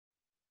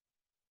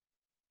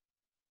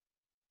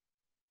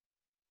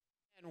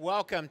And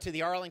welcome to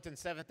the Arlington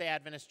Seventh-day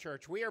Adventist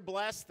Church. We are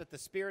blessed that the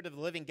Spirit of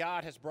the living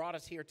God has brought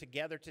us here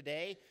together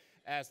today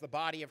as the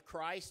body of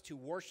Christ to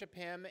worship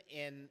Him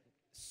in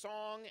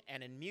song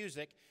and in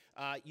music.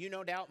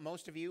 No doubt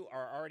most of you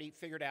are already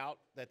figured out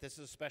that this is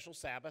a special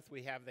Sabbath.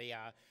 We have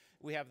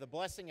the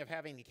blessing of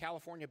having the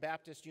California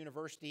Baptist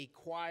University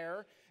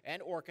Choir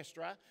and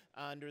Orchestra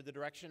under the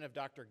direction of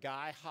Dr.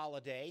 Guy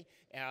Holliday.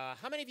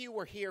 How many of you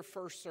were here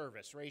first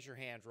service? Raise your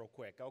hands real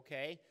quick.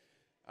 Okay.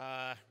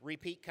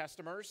 Repeat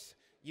customers.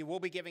 You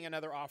will be giving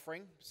another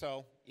offering,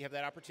 so you have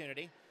that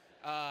opportunity.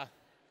 How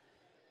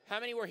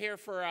many were here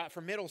for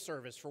middle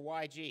service, for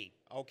YG?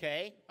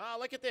 Okay.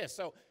 Look at this.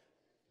 So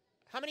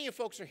how many of you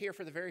folks are here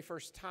for the very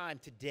first time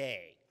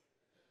today?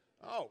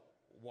 Oh,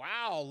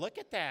 wow, look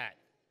at that.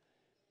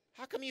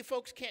 How come you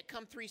folks can't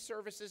come 3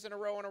 services in a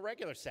row on a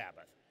regular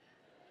Sabbath?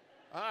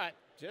 All right,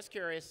 just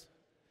curious.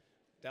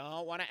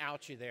 Don't want to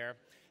out you there.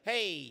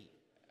 Hey,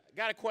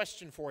 got a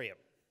question for you.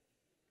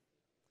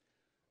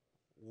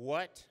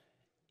 What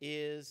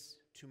is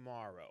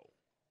tomorrow?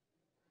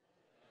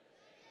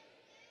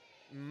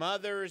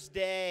 Mother's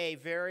Day.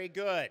 Very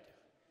good.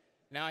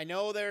 Now, I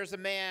know there's a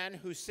man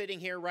who's sitting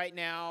here right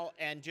now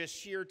and just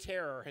sheer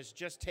terror has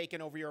just taken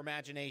over your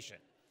imagination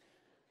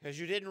because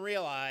you didn't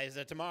realize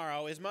that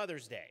tomorrow is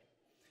Mother's Day.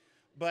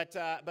 But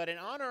in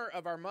honor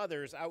of our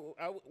mothers,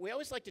 we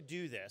always like to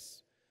do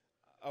this.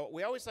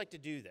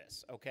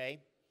 Okay?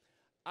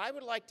 I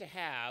would like to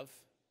have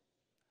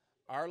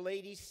our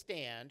ladies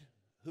stand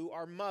who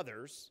are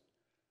mothers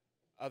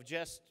of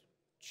just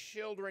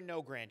children,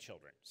 no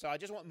grandchildren. So I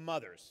just want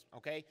mothers,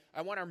 okay?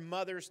 I want our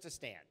mothers to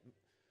stand,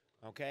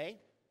 okay?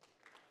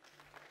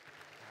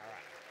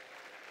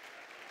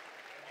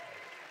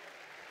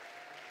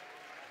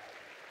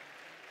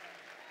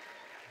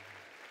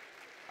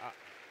 All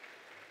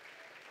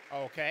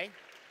right. Okay.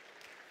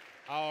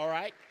 All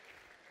right.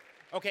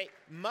 Okay,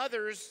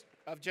 mothers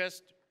of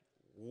just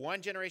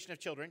one generation of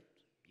children,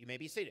 you may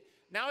be seated.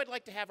 Now I'd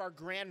like to have our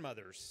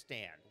grandmothers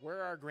stand.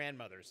 Where are our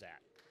grandmothers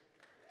at?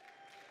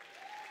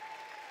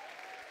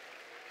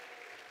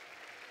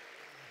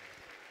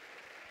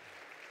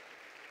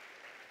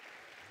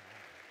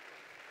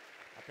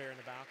 Up here in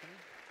the balcony.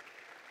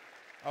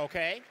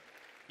 Okay,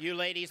 you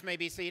ladies may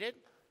be seated.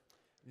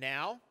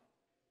 Now,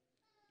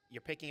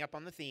 you're picking up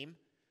on the theme.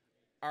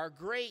 Our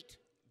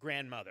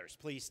great-grandmothers,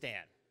 please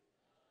stand.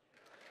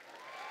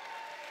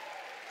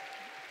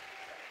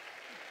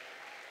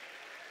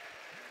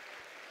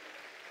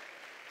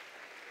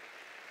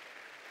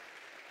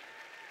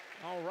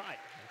 All right.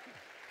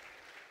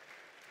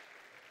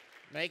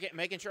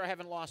 Making sure I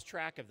haven't lost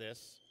track of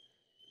this.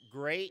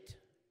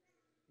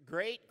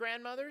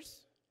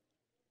 Great-grandmothers?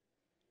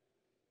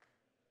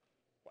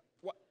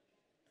 What?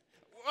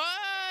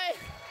 Why?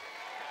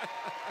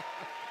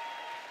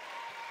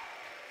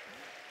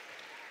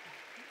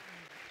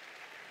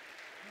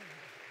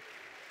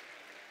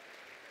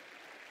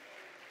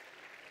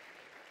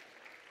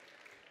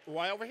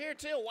 Why over here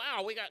too?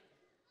 Wow, we got.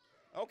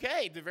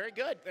 Okay, very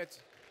good. That's.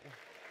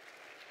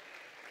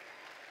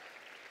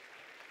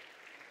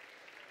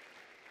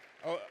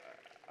 Oh,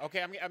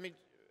 okay. I mean,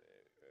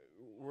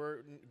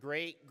 we're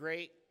great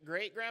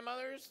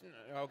grandmothers.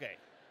 Okay.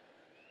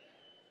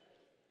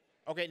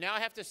 Okay. Now I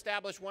have to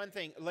establish one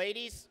thing,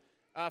 ladies.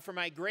 For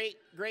my great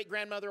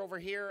grandmother over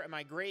here and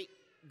my great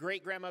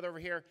grandmother over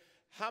here,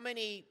 how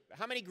many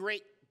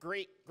great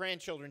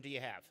grandchildren do you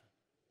have?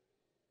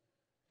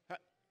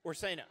 We're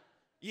saying no.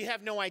 You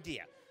have no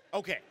idea.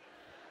 Okay.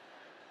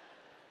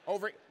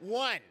 Over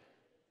 1.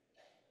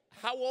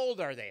 How old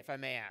are they, if I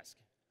may ask?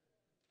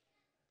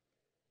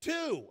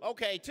 2.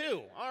 Okay,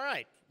 2. All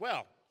right.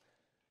 Well,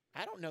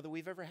 I don't know that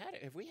we've ever had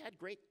it. Have we had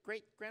great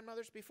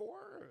grandmothers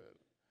before?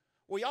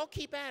 Well, y'all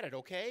keep at it,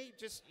 okay?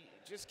 Just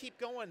keep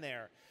going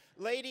there.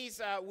 Ladies,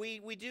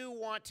 we do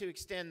want to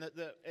extend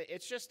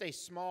it's just a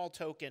small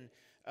token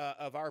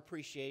of our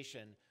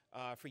appreciation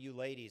for you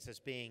ladies as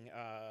being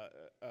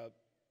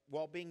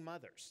being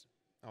mothers,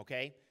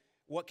 okay?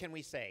 What can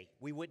we say?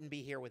 We wouldn't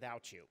be here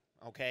without you,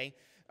 okay?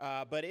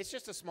 But it's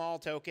just a small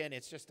token.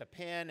 It's just a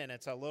pin, and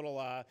it's a little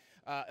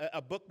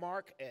a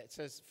bookmark. It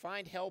says,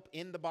 find help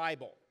in the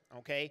Bible,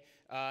 okay?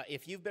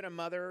 If you've been a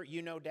mother,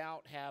 you no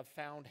doubt have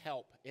found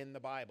help in the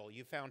Bible.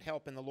 You found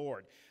help in the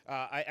Lord.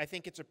 I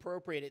think it's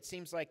appropriate. It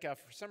seems like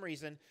for some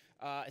reason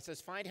it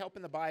says, find help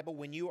in the Bible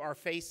when you are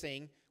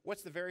facing,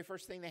 what's the very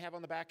first thing they have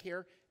on the back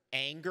here?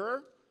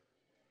 Anger,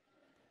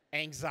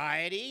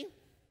 anxiety,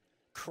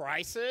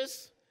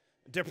 crisis,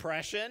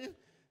 depression,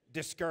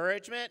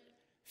 discouragement,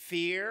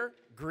 fear,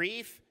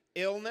 grief,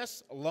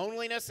 illness,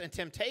 loneliness, and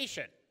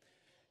temptation.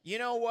 You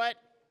know what?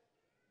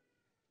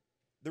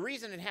 The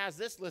reason it has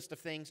this list of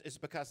things is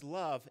because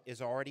love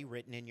is already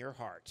written in your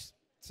hearts.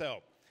 So,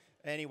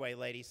 anyway,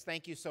 ladies,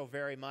 thank you so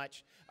very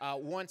much.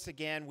 Once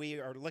again, we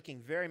are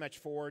looking very much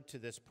forward to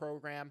this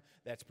program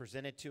that's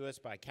presented to us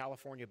by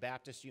California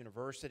Baptist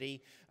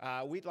University.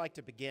 We'd like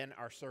to begin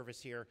our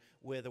service here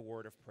with a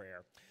word of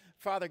prayer.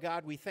 Father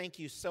God, we thank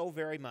you so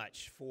very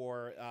much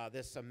for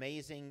this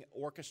amazing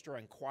orchestra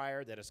and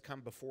choir that has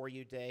come before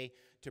you today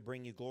to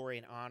bring you glory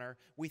and honor.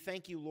 We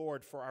thank you,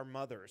 Lord, for our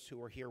mothers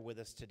who are here with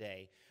us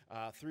today.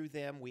 Through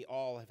them, we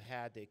all have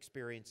had the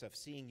experience of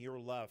seeing your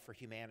love for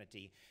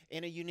humanity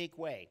in a unique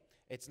way.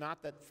 It's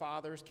not that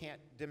fathers can't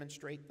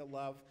demonstrate the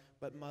love,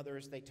 but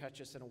mothers, they touch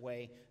us in a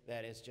way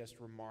that is just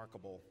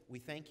remarkable. We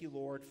thank you,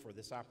 Lord, for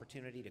this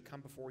opportunity to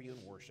come before you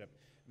and worship.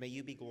 May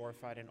you be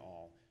glorified in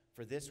all.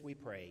 For this we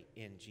pray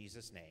in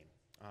Jesus' name.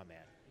 Amen.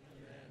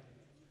 Amen.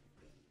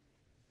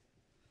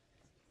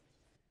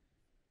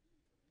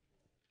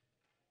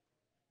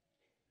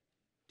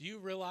 Do you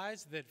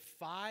realize that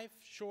 5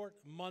 short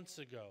months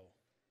ago,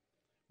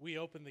 we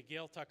opened the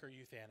Gail Tucker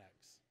Youth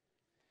Annex?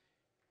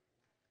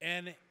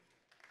 And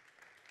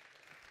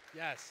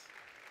yes.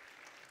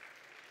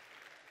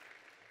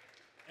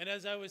 And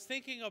as I was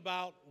thinking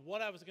about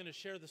what I was going to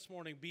share this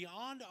morning,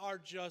 beyond our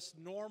just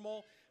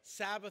normal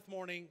Sabbath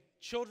morning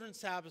children's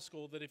Sabbath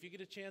school, that if you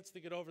get a chance to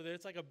get over there,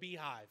 it's like a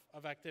beehive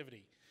of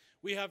activity.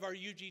 We have our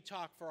UG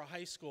Talk for our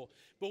high school.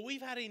 But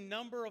we've had a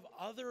number of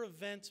other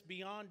events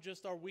beyond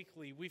just our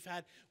weekly. We've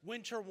had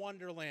Winter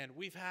Wonderland.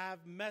 We've had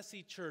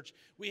Messy Church.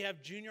 We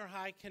have Junior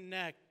High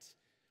Connect.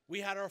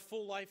 We had our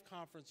Full Life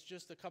Conference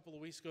just a couple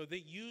of weeks ago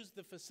that used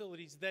the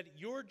facilities that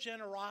your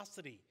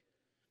generosity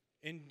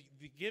in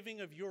the giving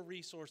of your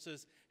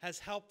resources has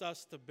helped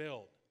us to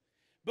build.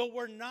 But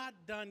we're not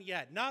done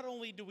yet. Not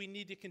only do we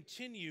need to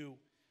continue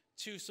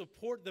to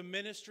support the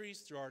ministries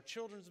through our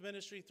children's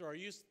ministry, through our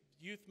youth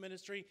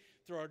ministry,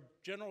 through our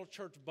general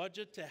church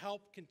budget to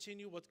help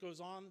continue what goes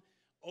on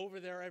over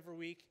there every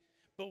week,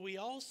 but we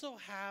also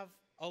have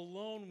a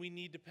loan we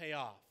need to pay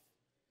off.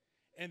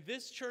 And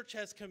this church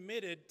has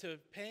committed to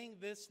paying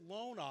this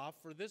loan off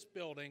for this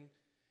building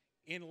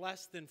in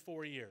less than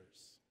 4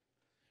 years.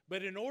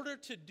 But in order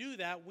to do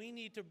that, we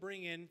need to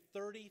bring in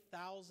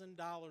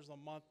 $30,000 a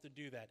month to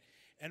do that.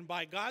 And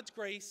by God's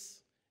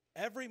grace,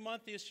 every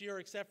month this year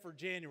except for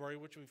January,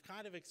 which we've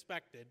kind of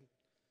expected,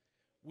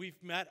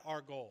 we've met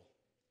our goal.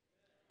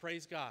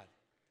 Praise God.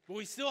 But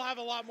we still have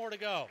a lot more to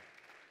go.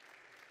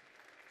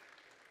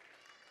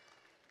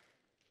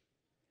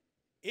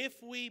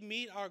 If we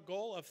meet our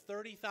goal of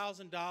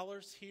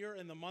 $30,000 here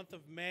in the month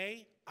of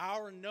May,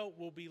 our note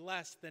will be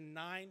less than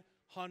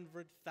 $900,000.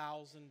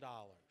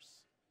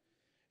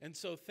 And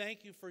so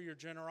thank you for your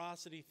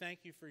generosity. Thank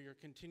you for your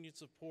continued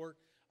support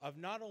of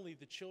not only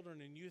the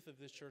children and youth of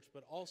this church,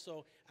 but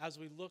also as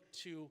we look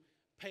to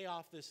pay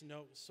off this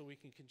note so we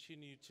can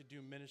continue to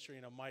do ministry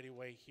in a mighty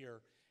way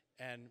here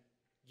and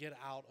get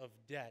out of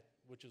debt,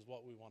 which is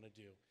what we want to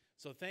do.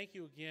 So thank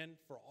you again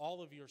for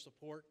all of your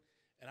support.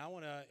 And I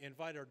want to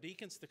invite our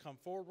deacons to come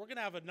forward. We're going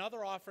to have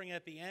another offering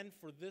at the end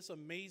for this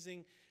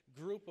amazing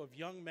group of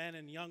young men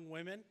and young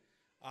women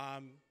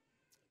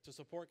to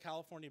support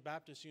California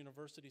Baptist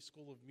University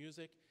School of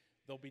Music.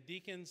 There'll be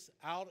deacons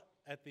out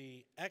at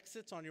the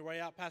exits on your way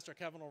out. Pastor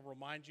Kevin will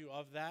remind you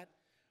of that.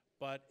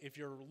 But if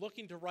you're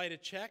looking to write a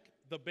check,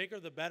 the bigger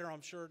the better.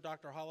 I'm sure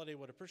Dr. Holliday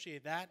would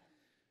appreciate that.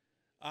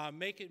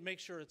 Make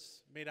sure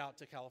it's made out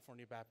to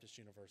California Baptist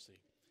University.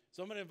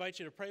 So I'm going to invite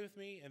you to pray with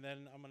me, and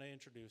then I'm going to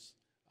introduce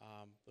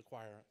the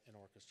choir and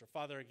orchestra.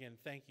 Father, again,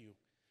 thank you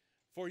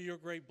for your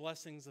great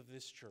blessings of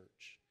this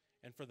church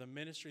and for the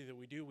ministry that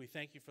we do. We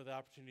thank you for the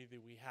opportunity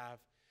that we have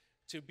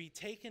to be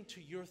taken to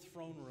your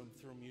throne room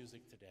through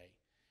music today.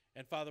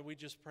 And Father, we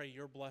just pray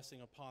your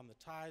blessing upon the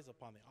tithes,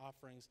 upon the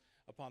offerings,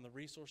 upon the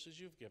resources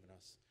you've given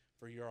us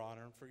for your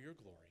honor and for your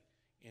glory.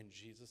 In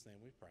Jesus' name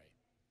we pray.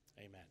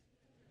 Amen.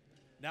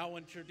 Now I'll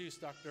introduce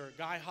Dr.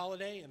 Guy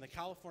Holliday and the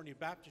California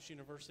Baptist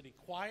University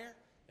Choir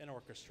and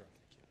Orchestra.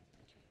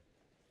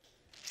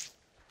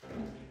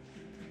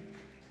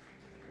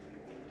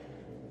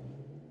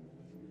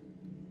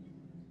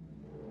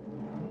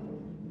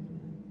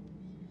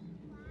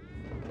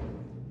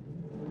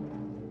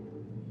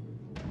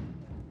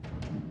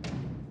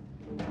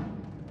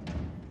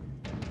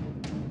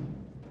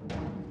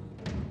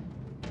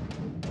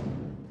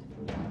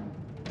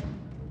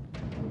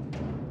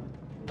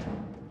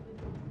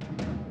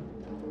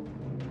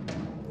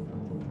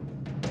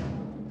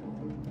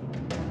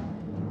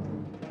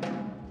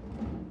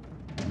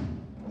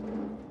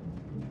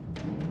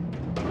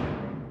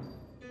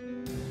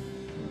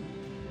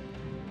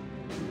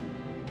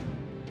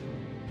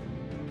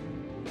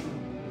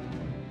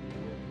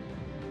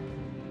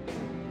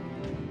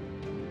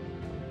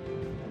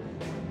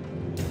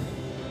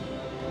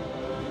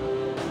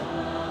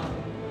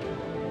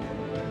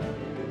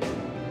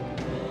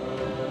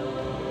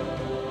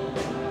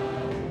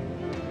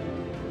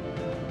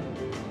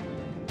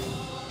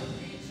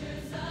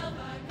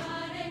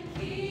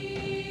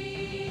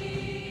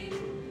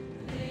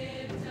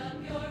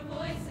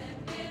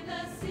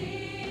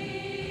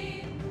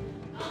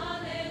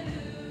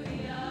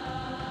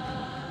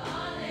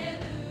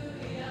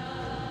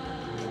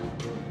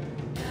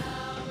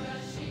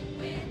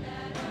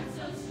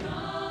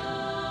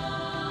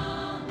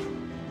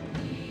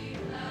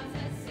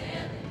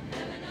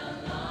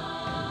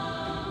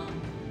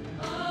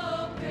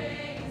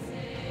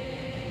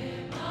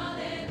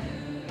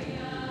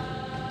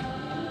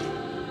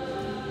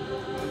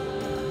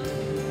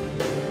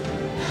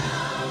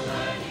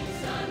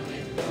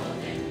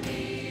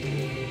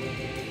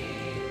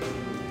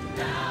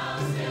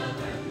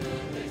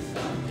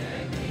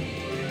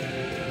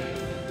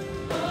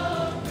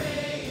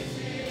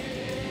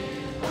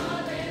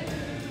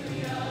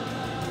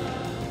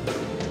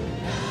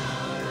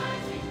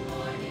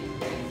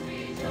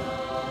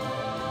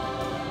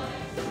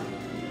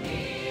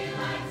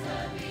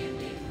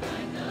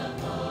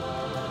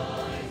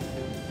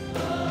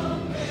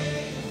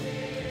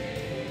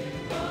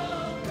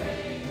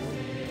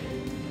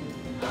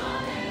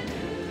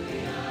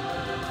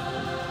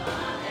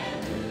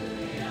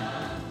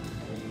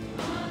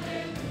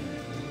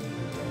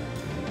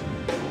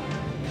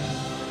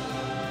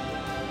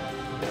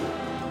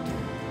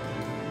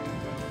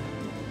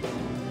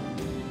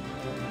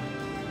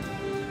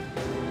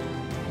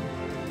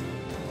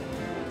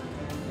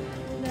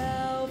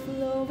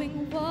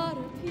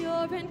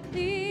 pure and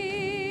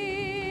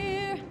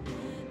clear.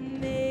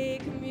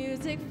 Make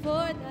music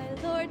for thy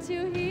Lord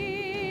to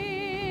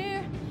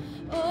hear.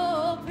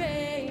 Oh,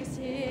 praise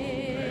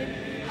him.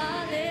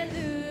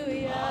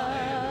 Hallelujah.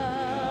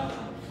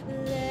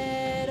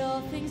 Let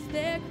all things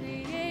their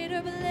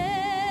Creator bless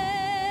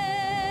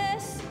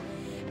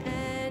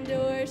and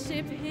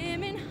worship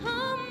him in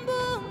humbleness.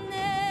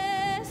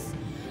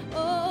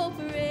 Oh,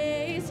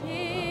 praise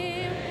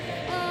him.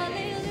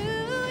 Hallelujah.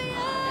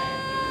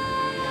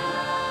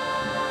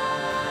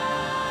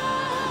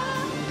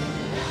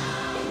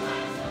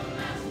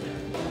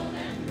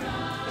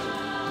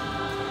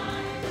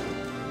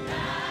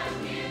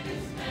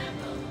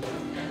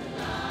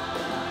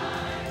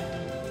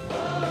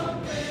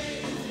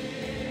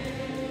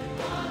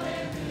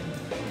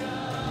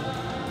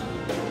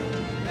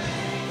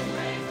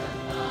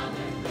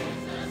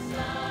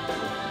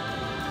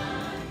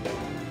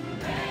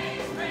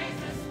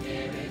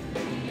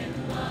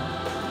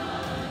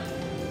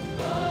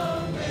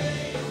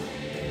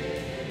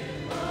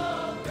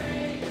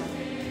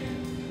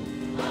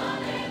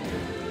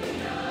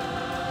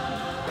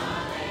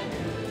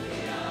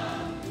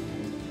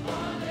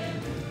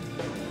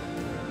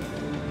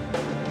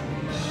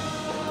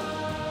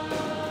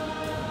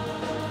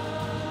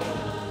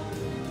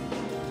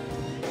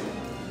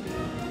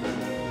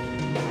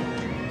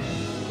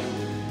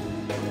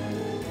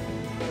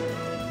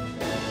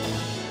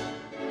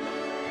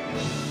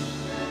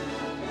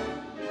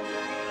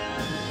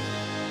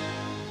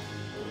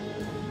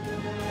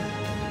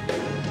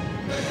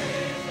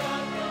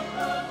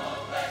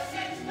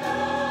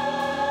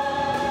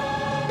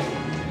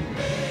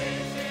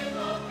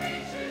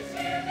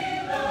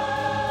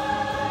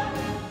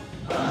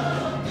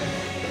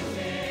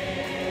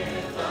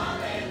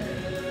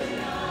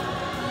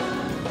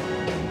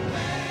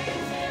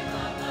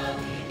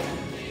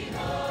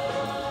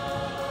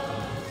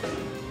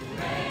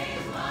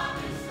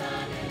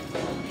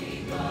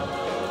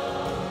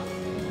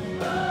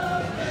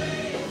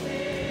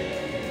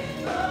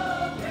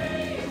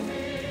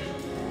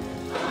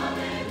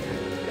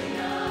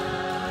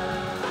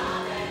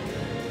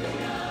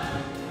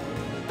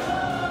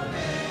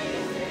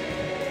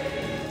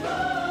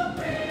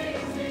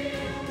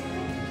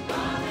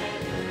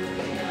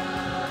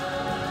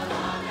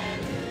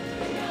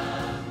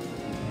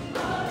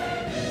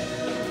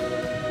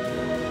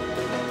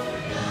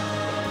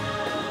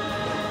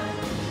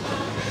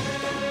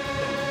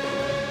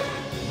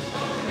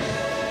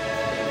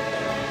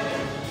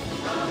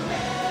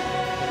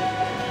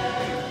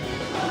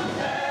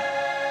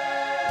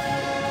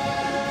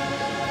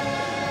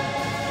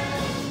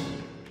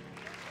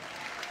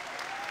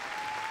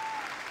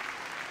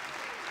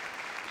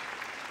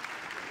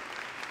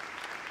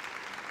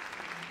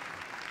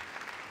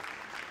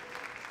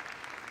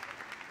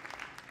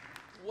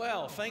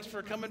 Well, thanks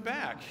for coming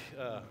back.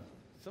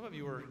 Some of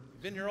you were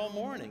been here all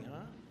morning,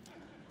 huh?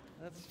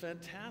 That's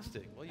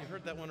fantastic. Well, you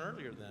heard that one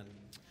earlier then.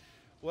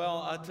 Well,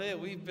 I'll tell you,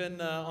 we've been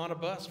on a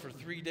bus for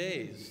 3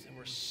 days, and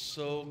we're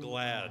so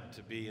glad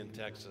to be in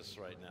Texas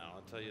right now,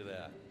 I'll tell you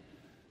that.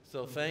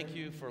 So thank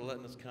you for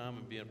letting us come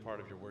and being part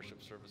of your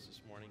worship service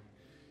this morning.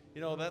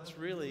 You know, that's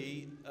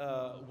really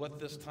what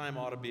this time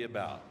ought to be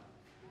about.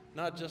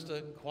 Not just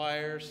a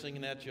choir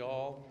singing at you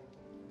all.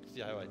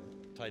 See how I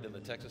tied in the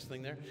Texas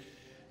thing there?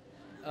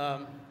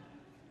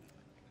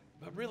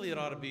 But really it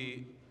ought to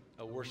be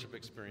a worship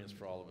experience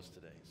for all of us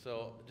today.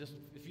 So just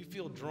if you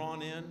feel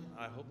drawn in,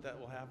 I hope that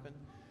will happen.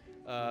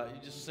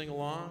 You just sing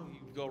along. You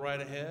can go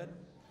right ahead.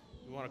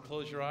 You want to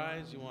close your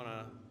eyes. You want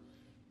to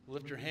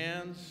lift your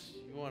hands.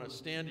 You want to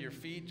stand to your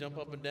feet, jump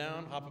up and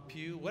down, hop a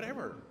pew,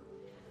 whatever.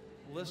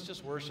 Let's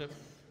just worship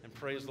and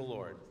praise the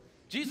Lord.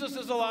 Jesus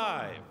is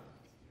alive.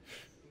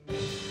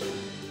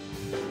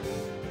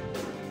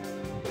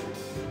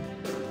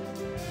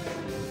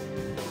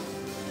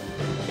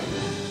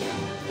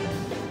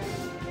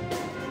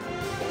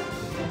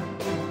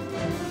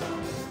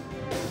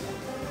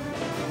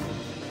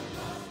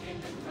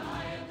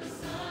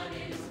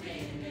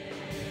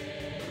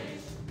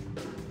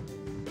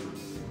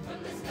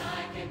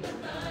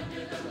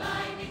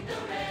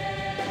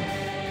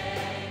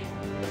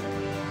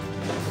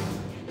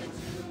 In the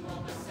tomb,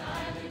 all was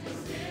silent and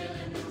still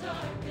in the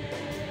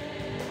darkness.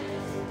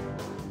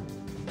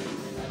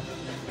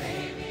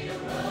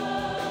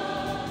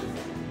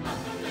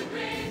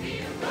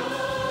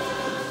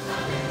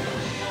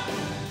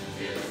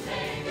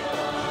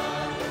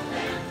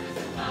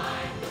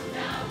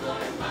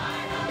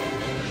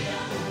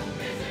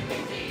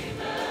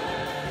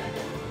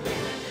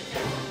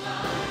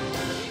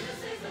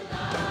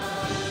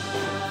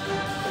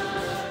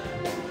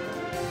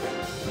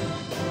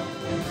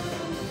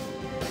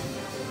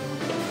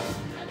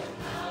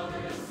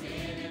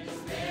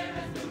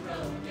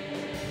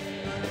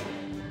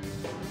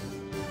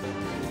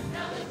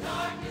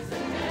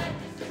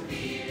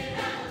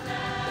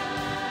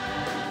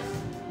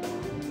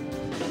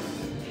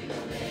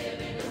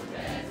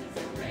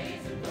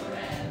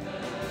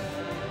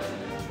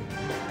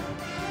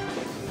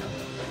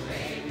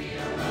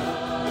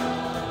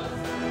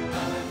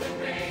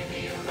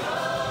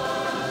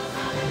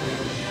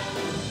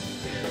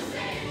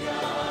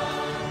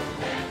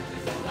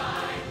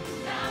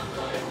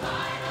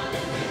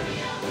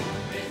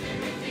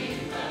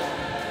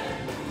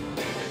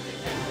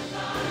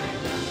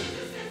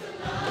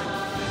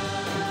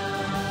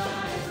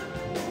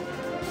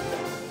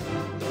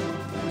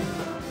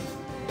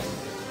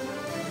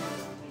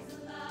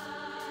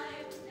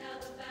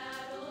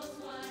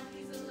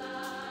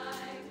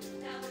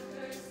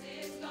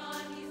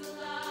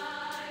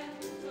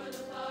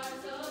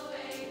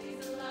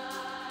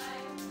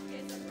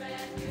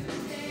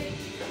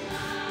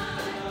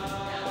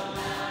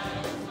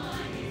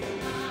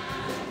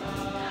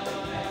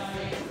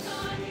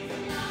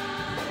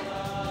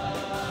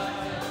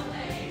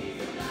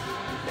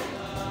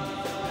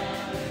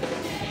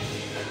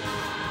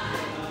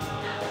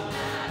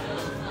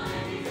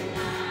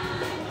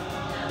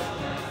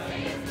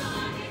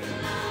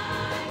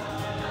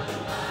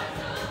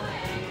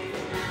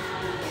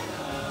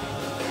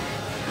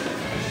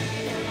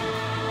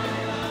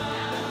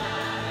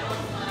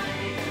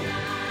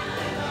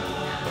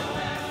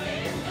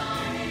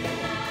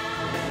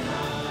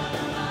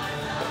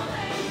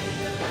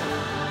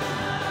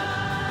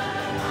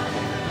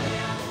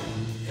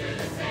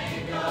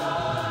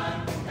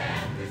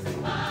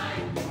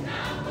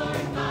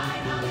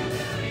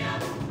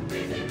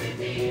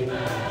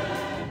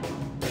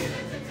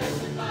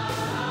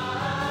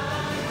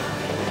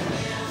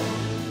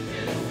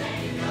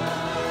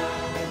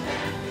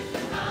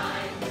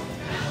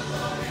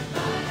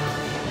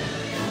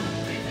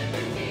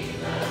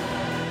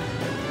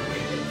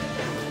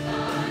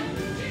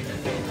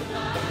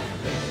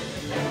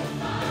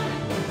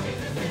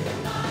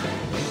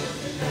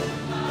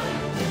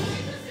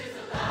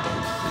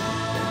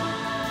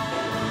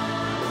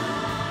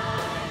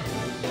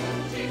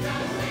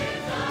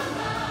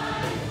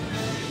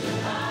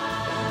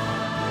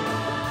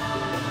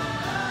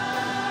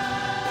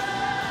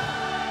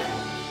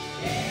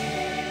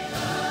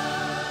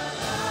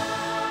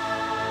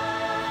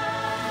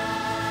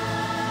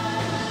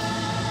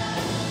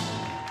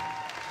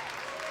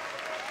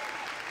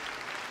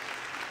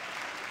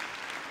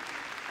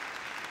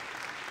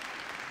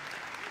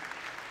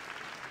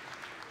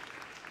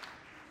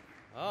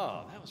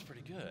 that was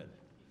pretty good.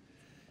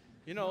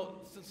 You know,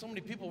 since so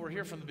many people were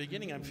here from the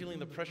beginning, I'm feeling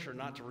the pressure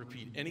not to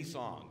repeat any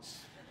songs.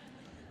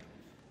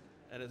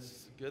 And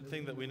it's a good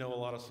thing that we know a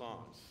lot of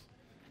songs.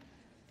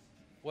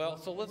 Well,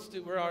 so let's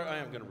do, I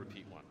am going to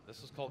repeat one.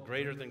 This is called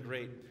Greater Than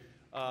Great.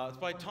 It's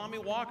by Tommy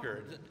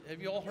Walker.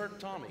 Have you all heard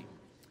Tommy?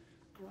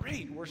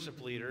 Great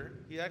worship leader.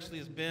 He actually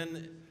has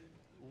been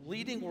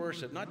leading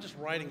worship, not just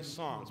writing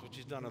songs, which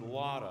he's done a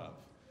lot of,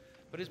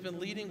 but he's been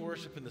leading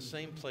worship in the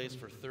same place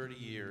for 30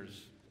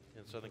 years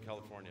in Southern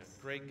California.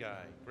 Great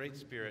guy, great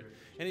spirit.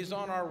 And he's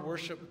on our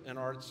worship and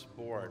arts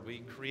board. We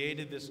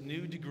created this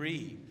new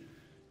degree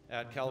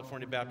at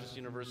California Baptist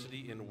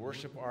University in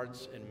worship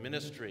arts and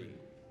ministry.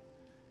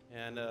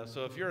 And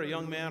so if you're a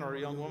young man or a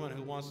young woman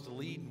who wants to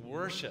lead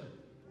worship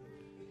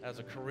as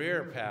a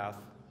career path,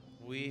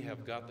 we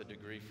have got the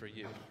degree for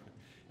you.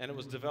 And it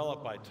was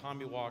developed by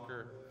Tommy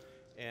Walker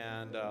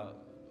and a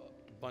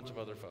bunch of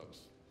other folks.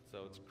 So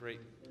it's a great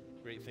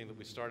thing that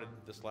we started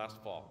this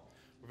last fall.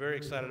 We're very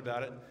excited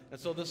about it. And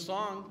so this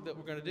song that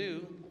we're going to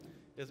do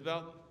is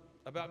about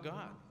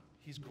God.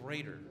 He's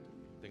greater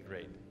than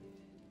great.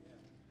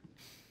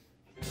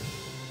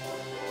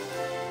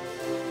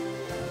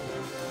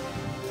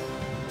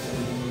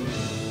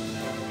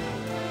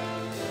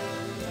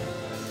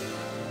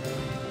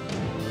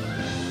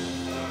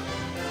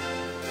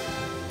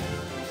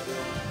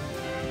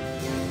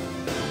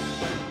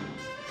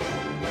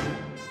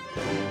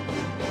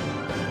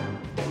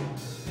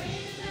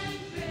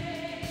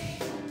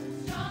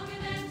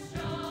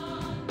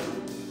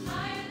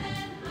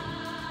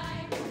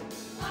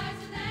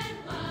 Wiser than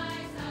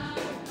wise, our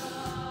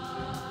God.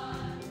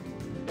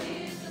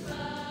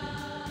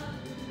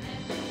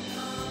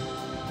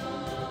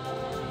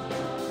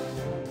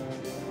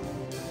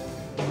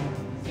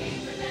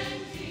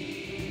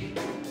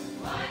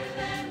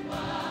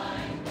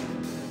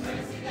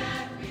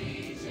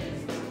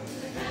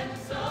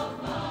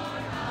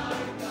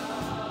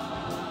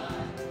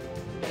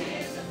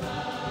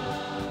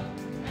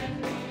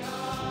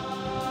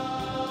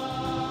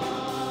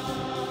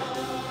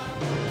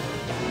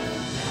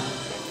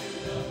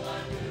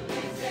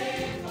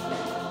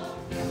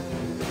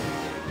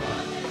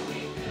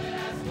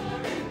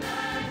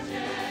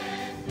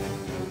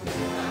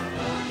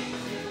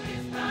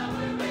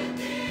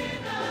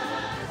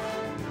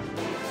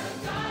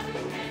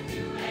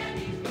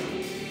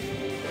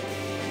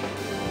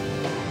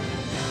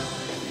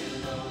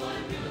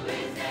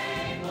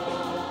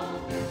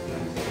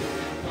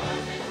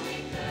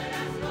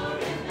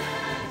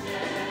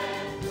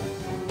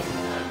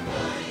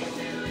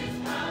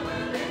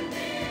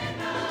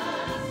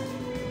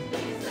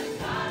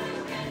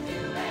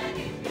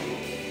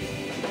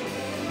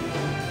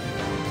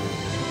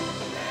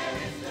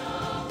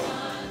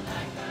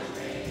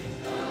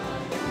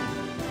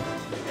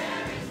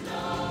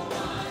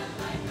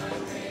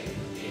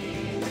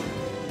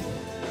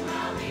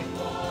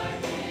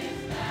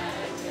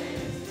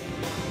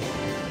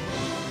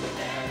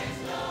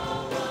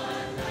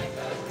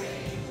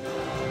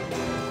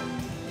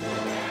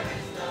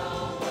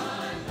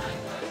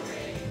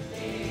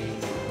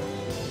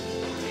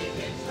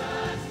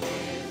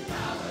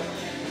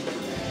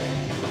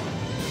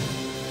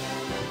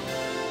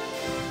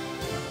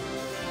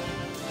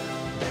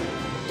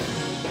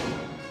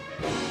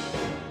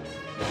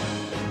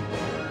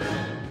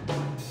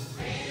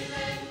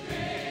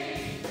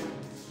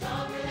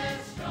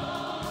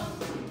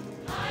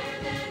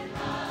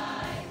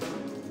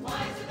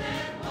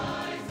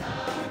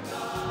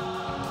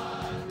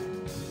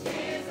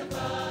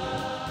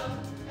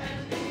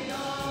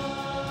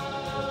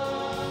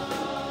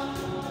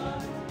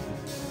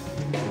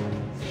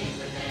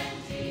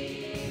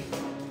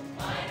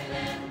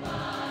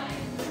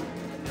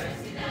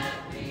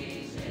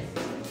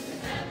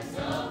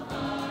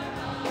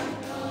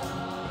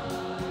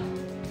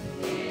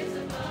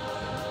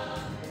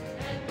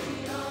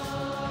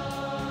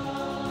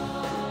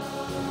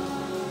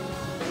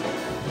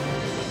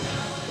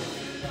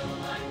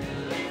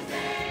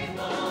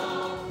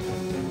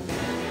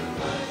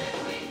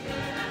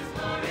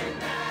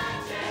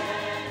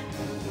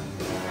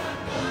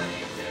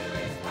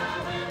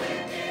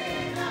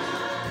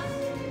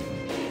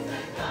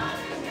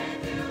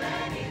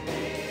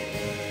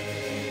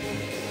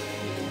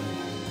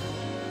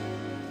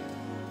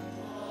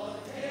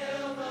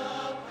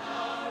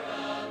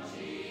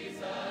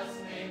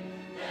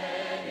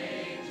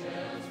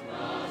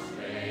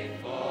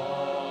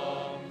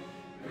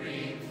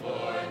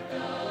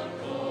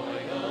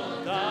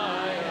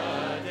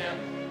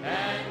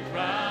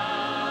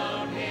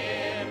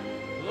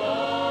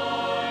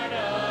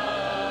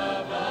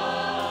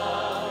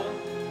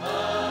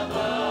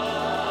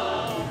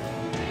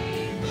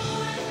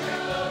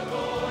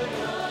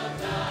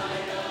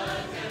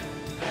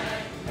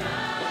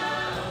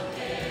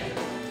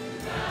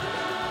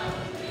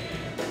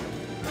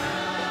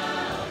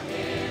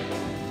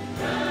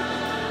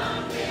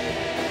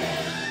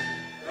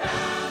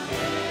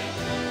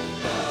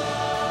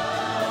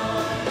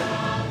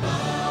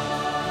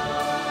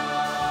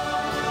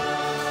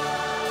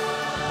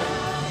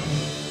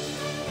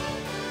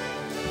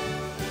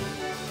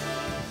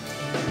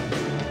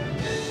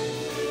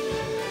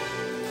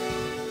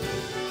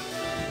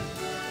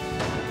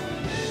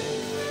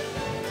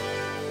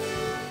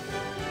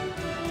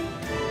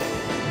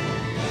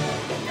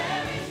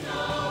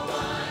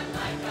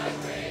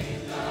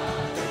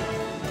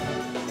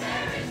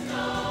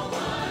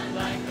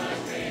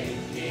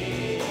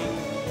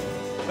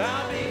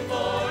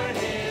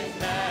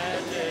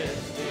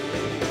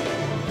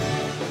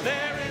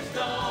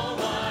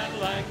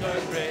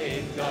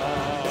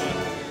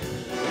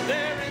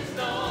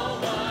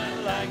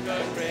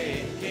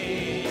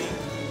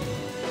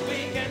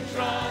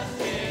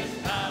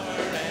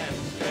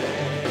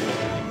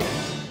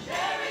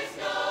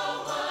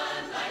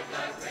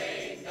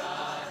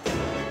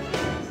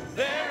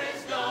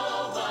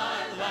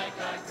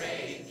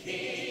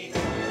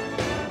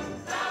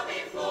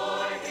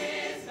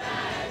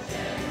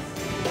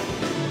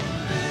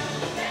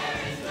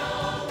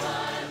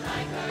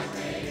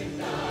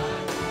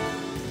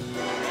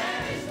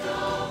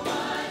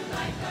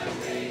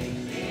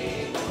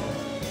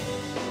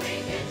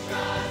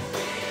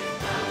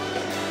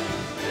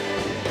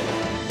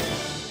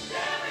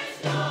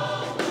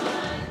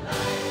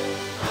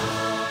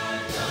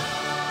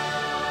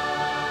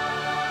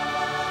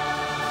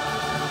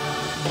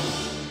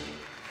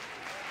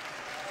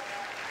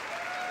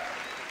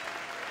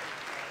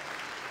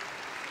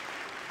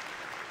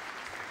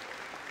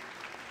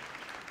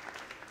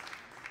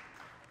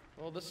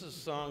 Well, this is a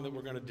song that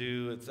we're going to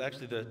do. It's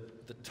actually the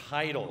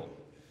title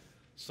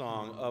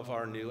song of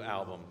our new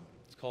album.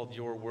 It's called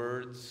Your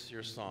Words,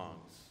 Your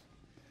Songs.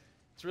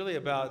 It's really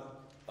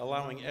about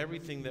allowing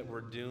everything that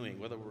we're doing,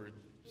 whether we're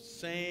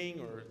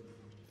saying or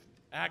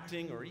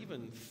acting or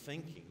even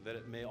thinking, that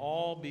it may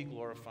all be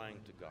glorifying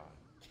to God.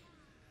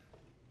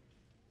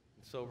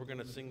 So we're going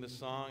to sing this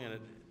song, and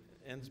it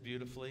ends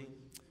beautifully.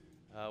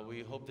 We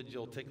hope that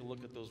you'll take a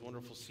look at those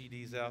wonderful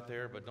CDs out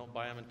there, but don't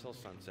buy them until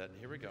sunset.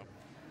 Here we go.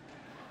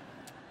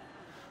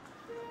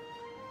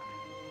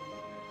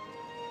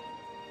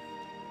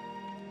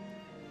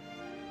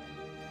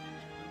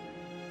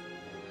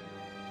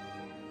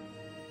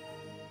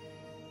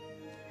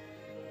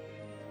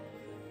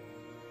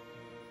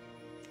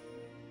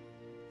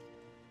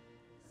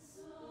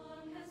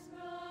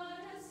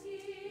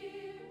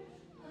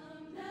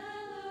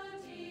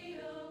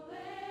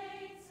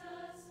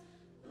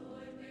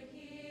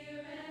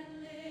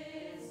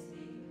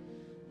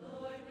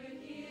 Lord, we're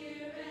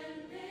here and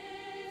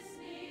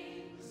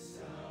listening.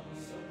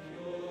 Sounds so pure.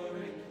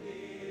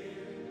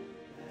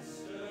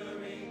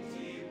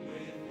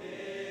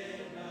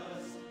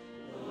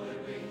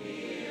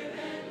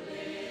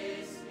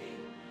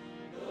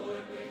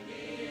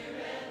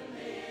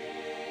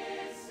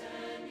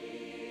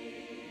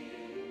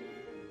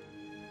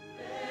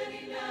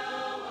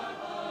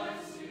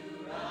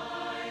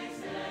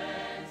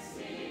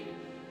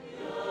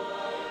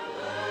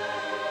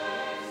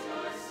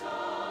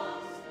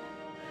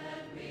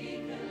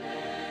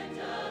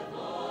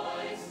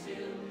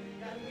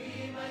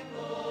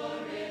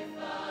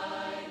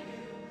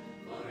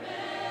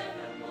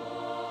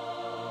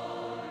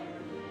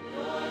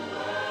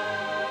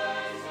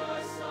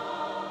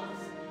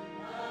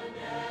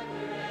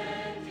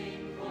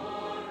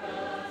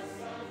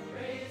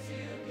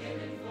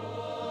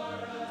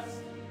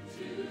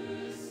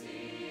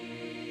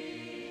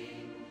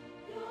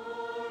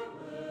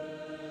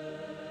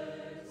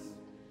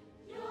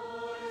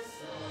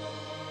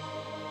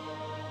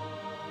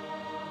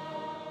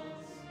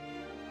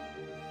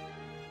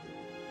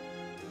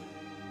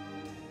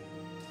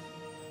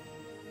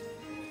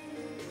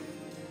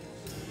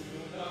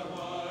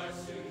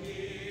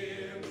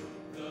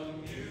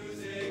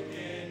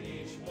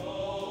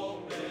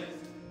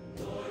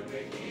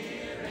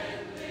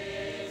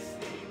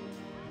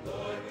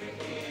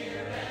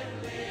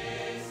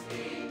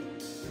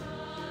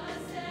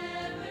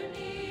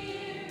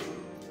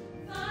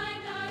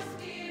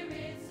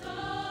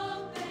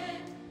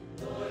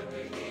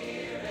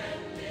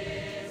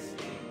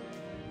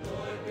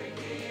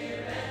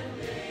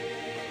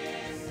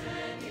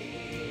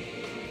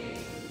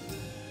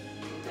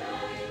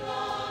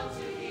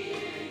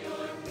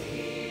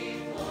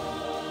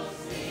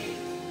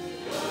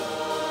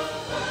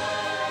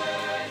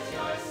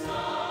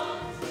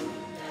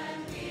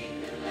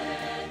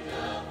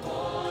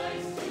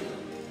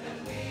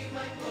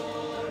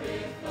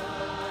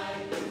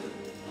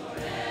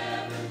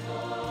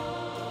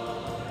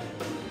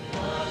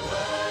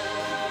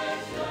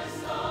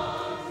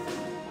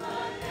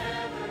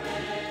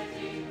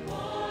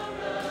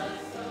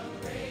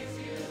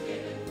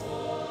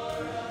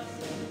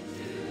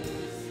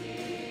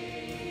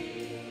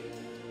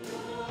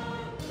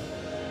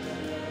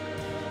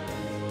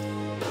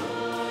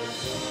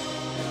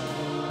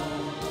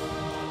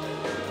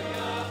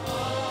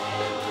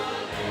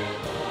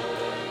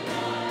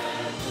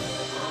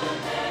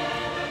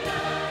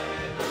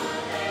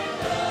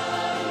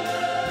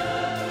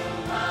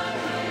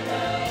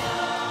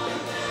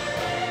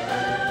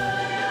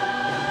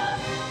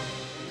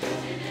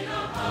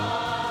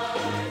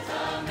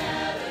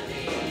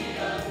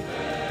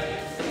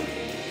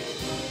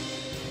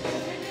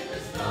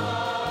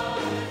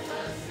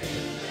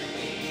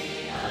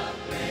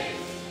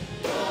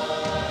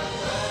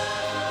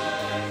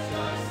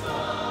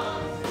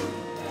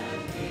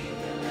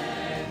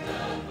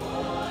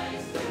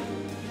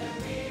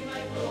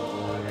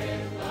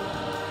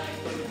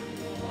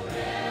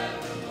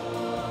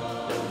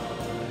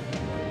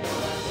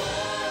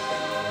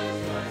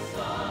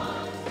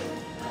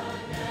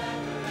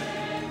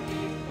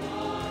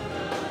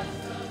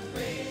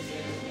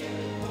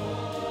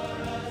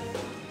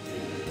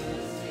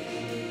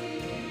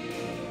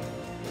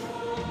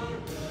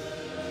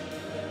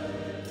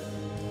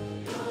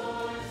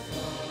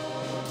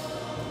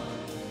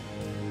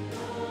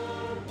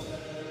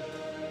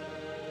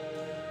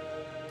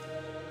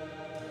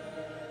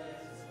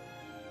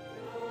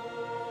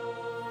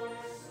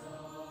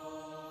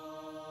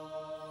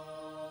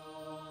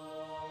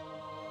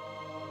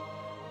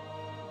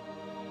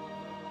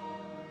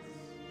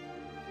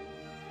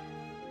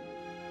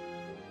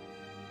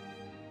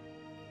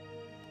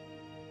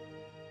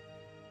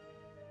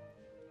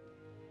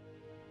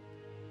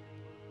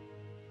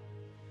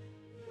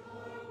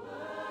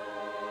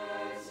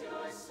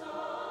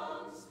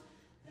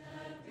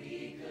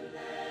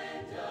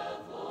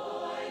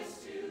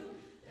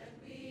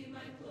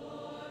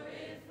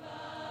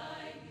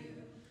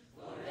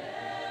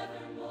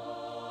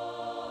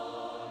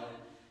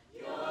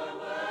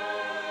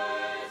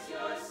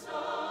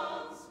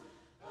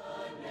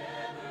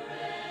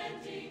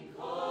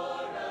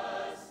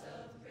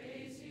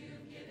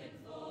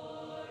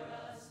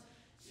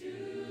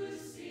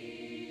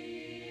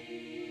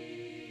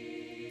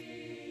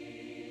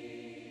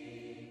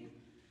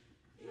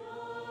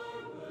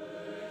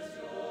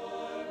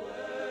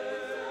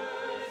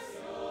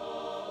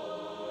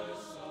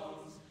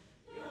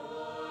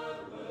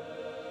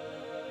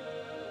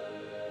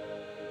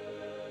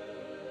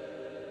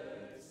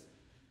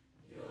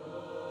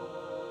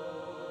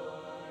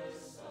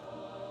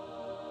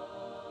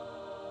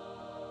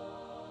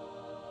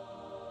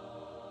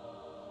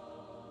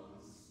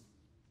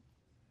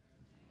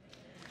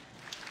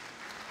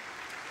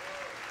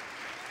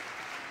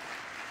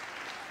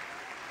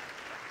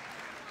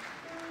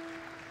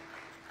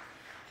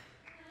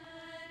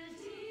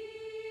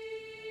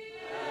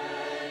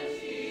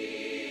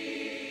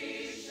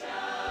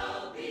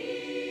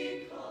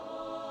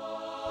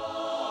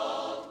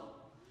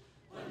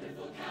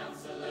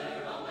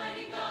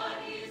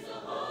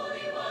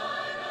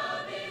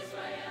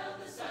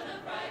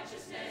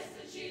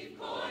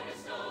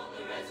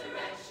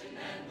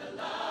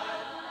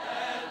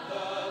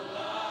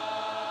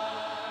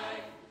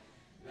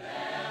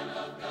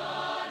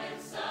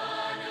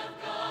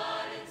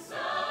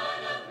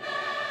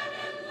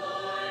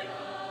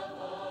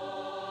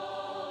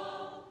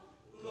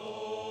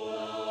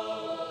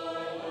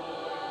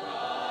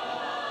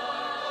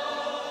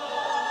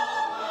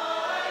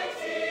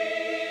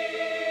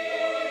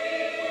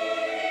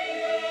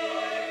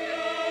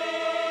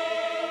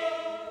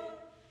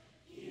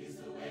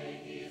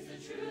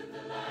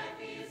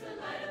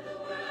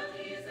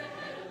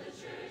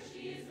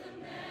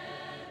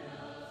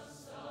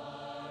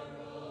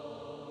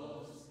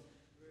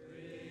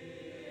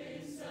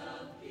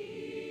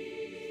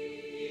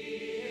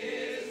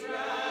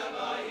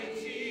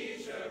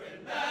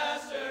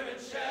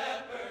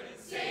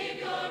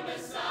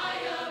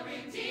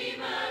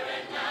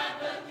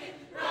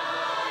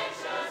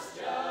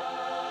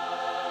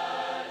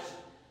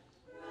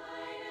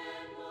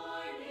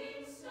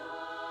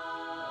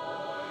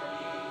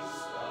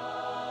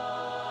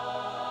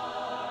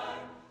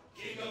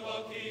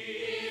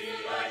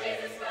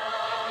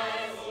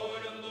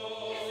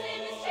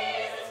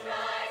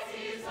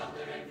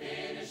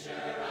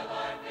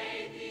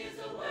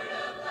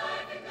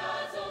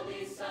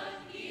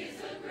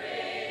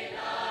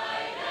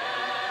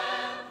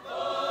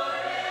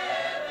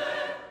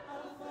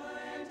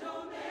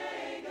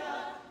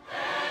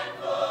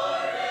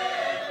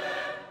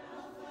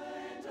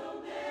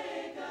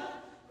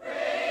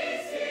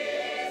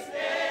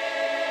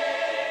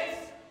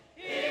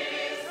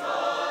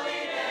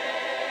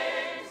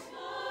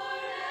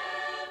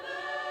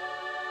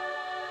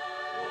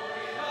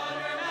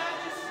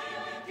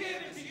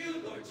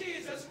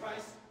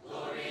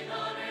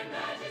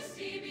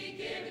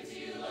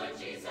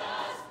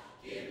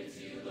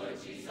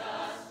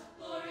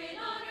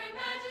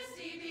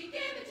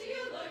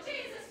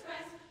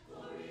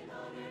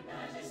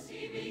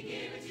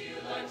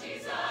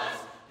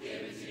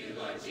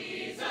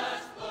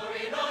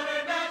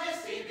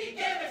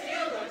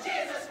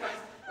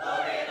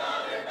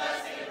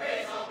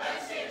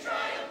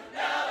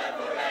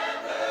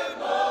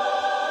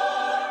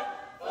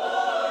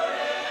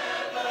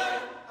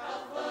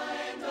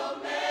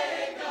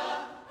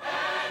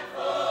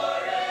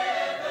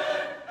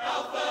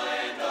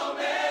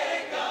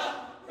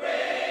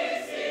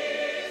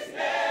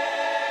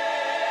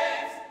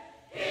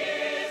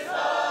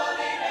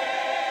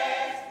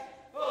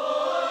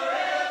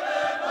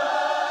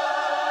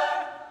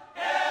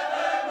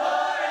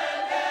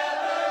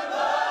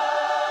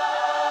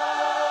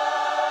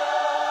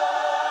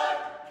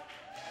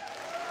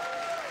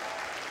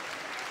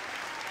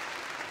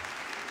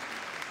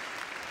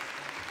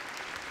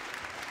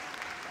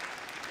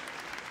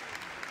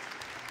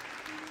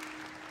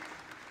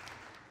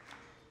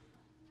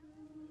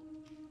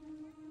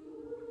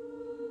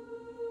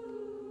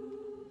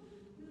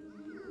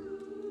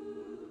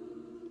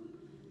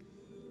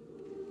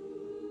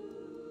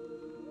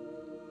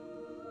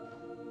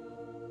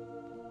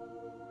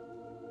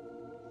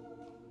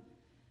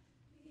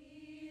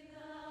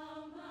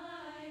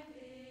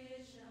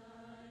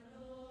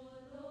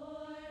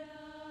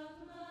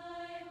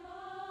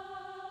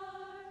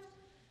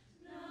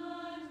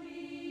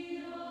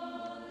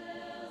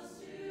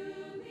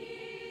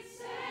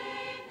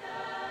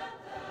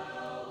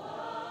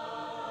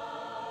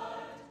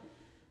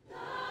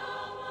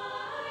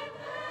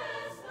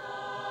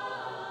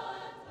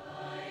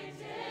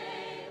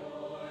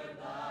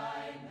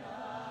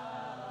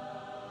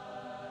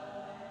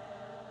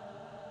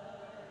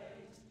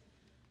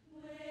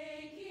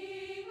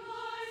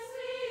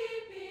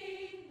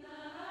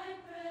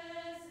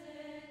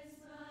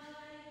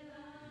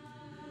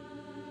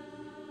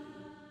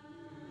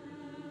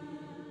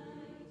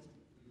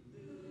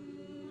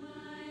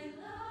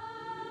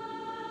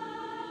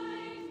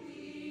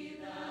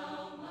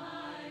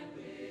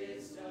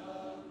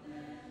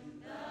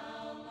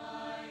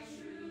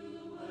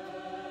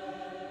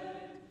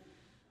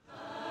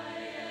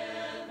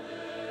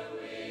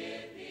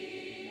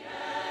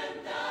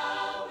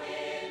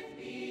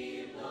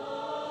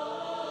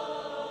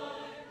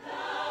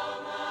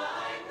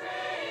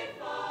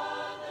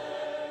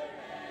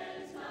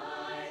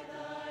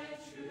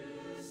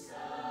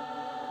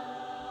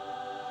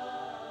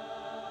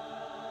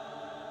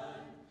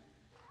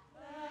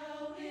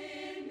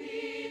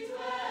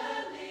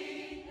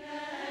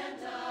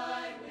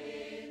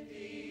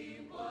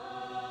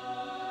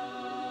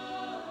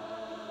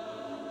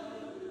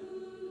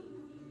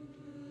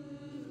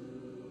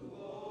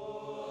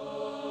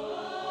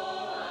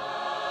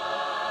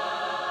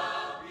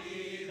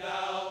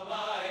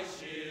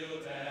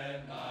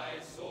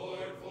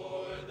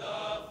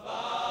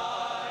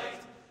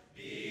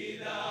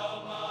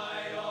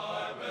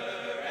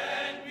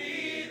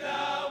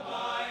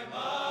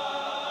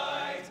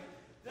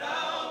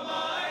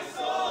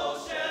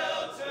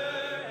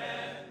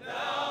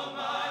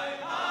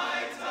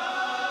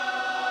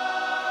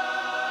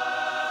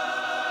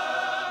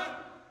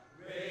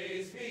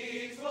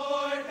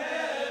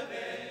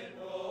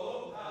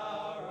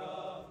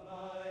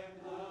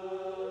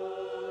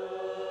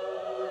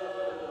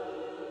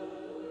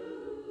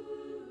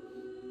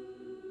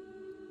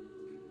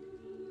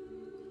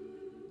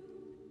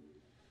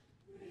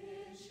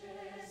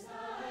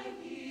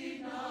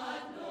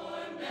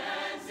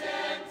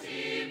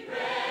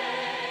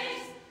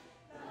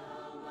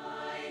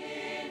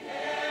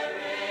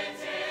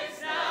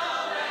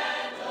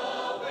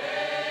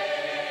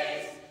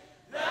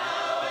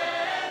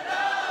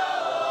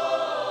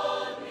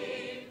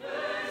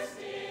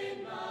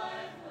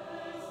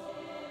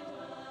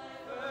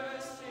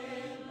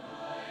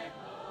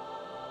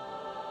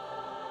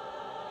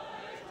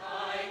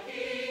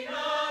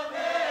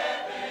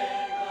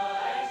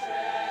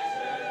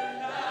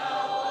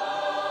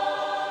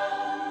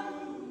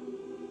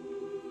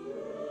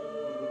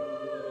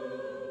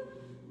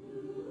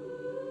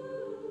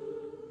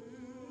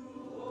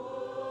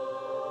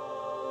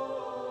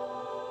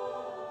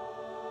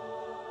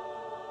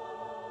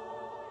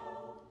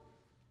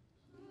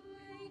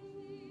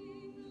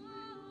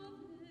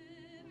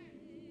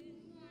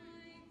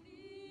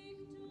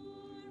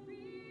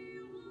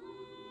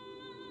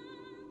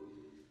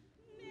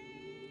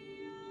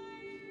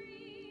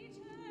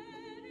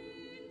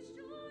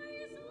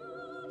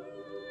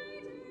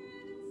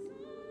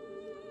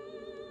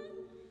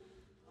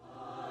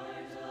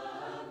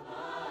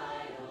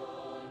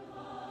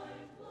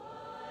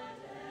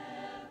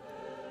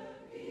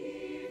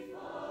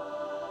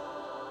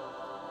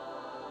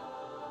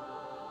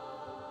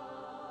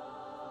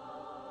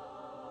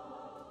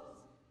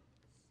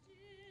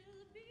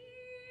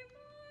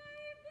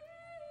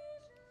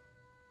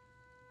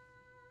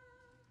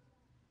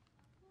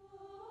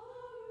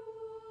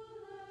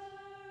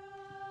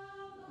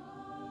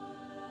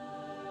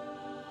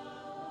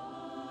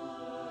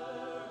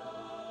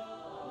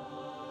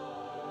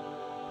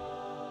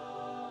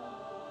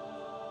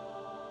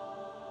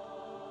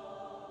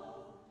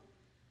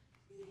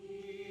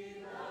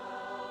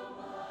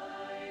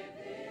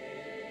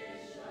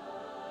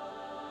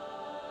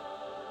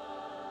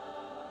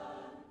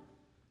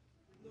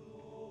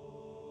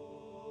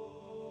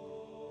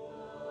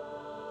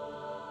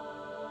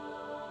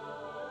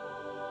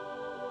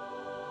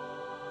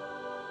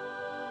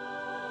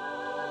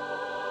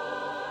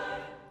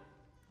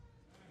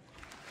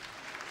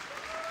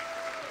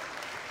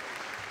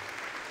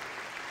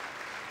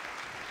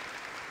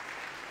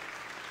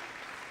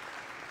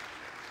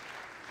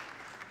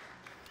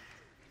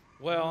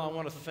 Well, I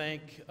want to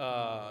thank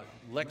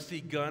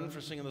Lexi Gunn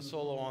for singing the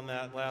solo on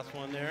that last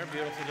one there.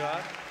 Beautiful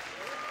job.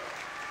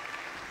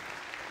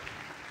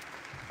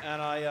 And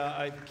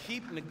I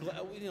keep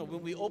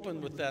when we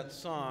open with that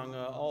song,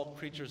 All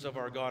Creatures of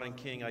Our God and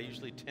King, I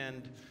usually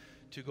tend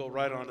to go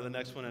right on to the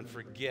next one and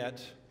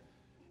forget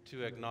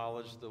to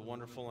acknowledge the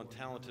wonderful and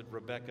talented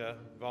Rebecca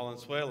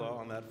Valenzuela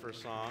on that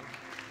first song.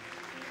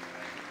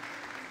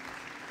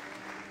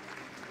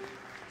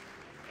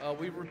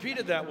 We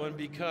repeated that one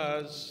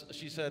because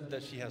she said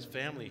that she has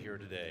family here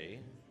today.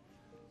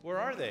 Where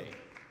are they? Right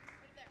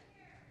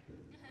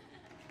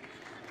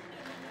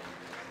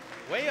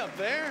there. Way up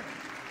there?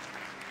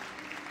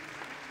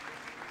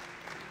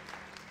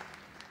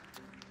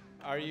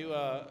 Are you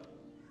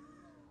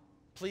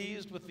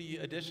pleased with the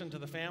addition to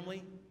the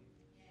family?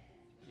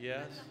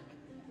 Yes.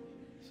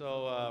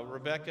 So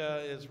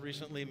Rebecca is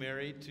recently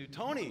married to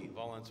Tony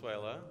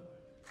Valenzuela.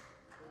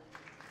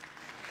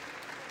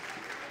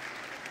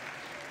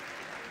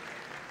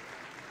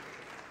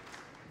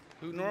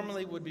 Who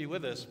normally would be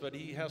with us, but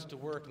he has to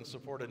work and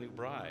support a new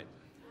bride.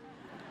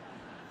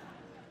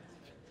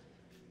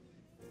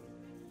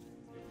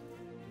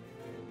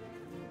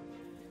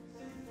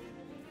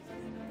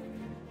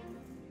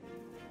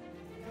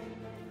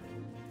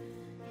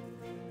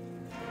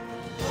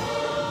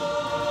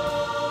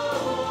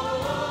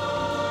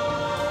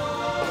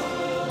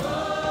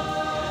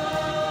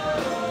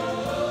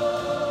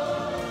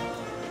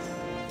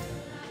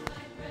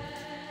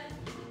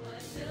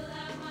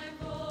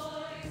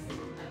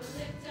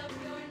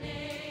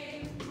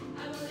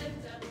 I will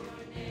lift up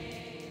your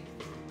name.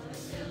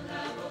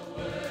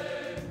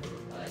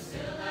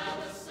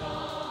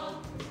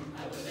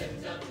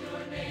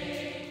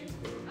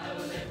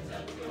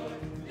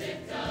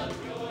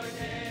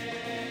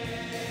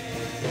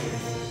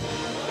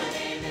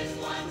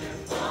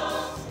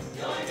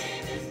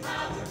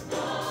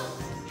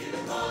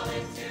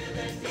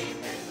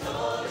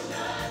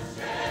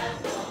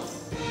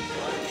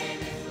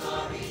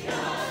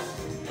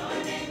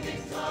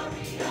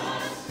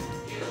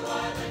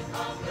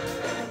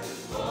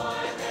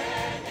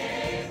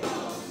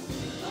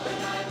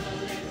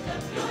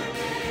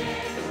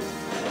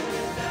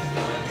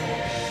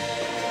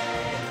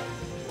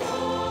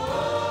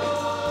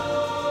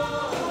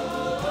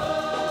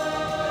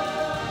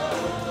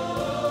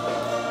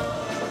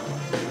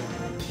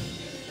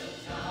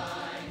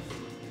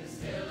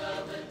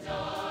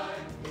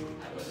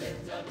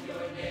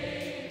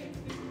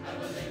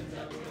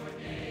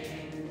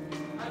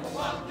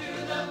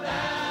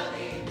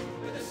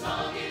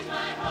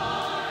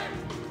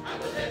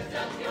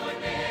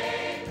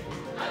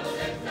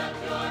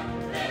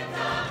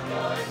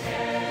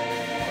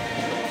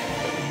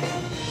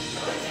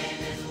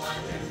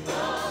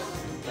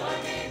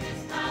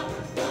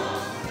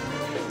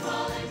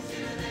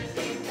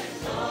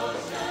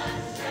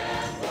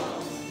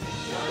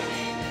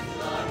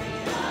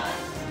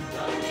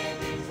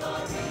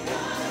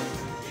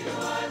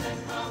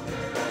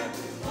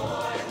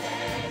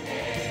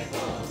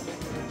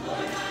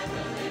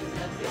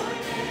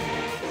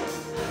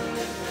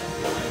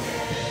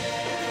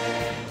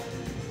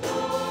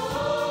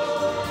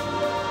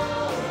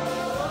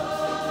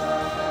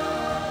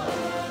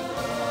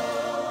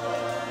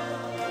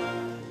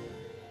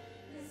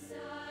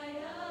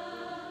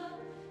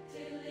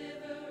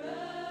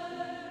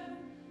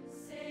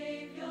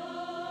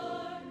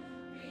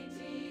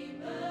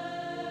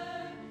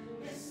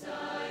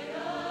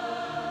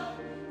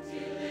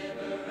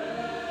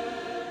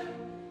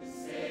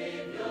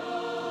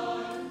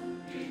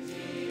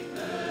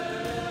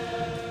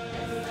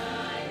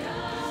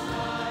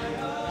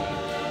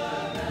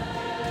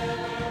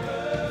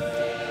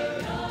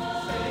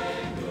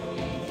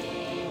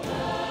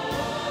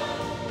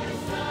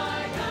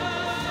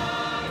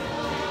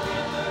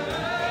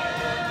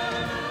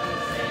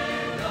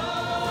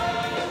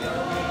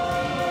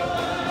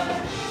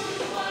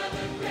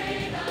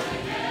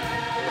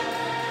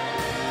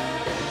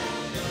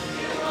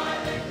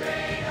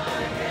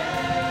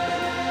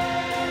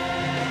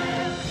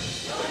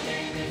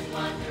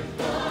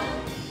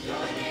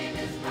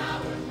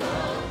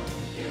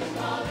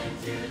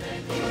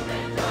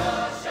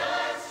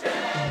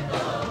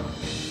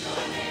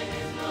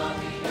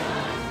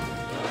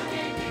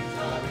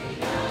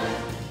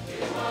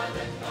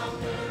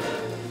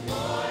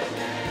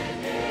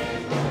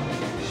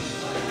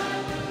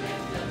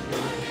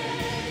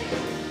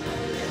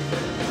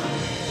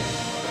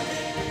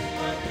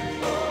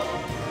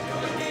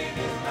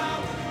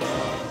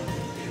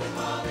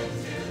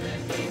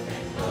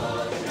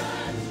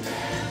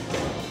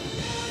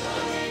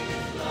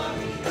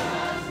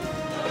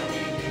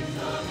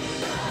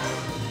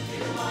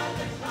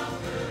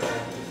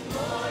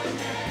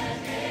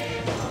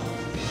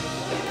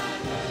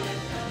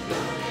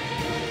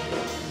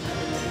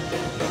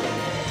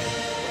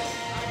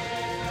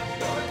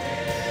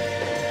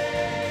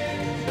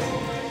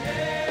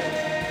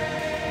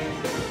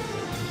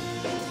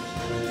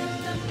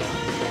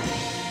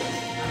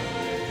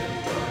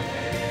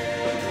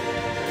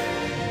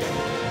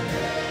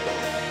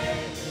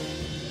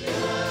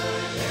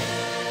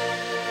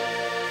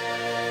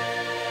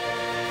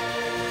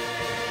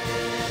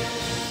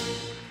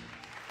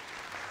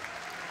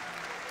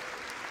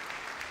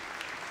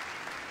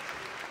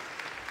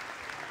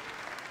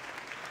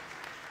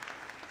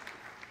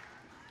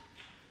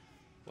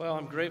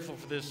 I'm grateful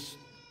for this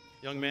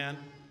young man.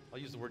 I'll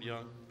use the word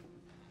young.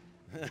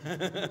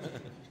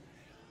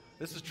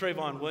 This is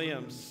Trayvon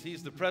Williams.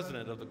 He's the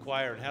president of the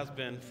choir and has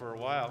been for a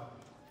while.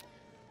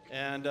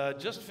 And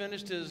just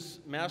finished his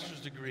master's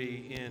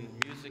degree in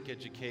music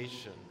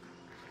education.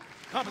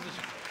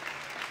 Composition.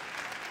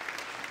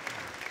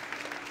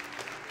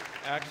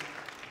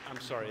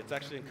 It's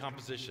actually in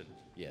composition.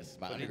 Yes,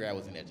 my undergrad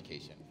was in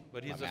education.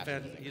 But he's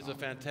a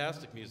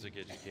fantastic music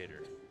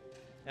educator.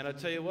 And I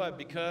tell you what,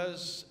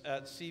 because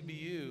at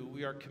CBU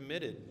we are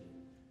committed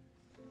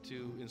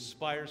to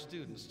inspire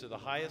students to the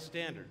highest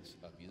standards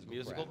of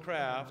musical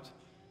craft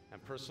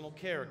and personal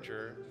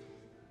character,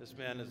 this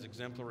man is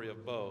exemplary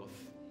of both.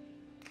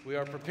 We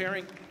are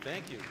preparing,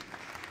 thank you.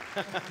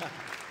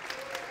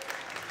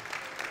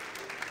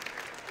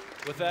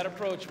 With that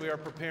approach, we are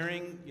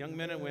preparing young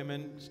men and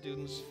women,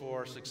 students,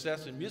 for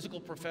success in musical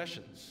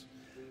professions.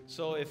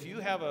 So if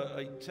you have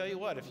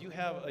if you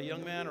have a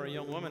young man or a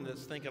young woman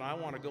that's thinking, I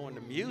want to go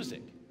into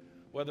music,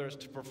 whether it's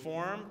to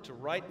perform, to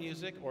write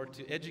music, or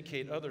to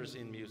educate others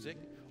in music,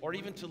 or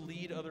even to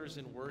lead others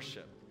in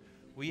worship,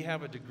 we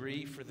have a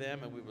degree for them,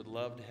 and we would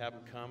love to have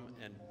them come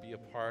and be a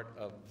part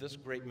of this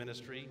great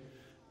ministry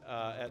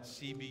at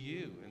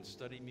CBU and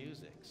study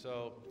music.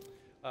 So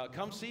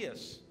come see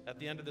us at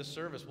the end of this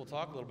service. We'll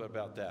talk a little bit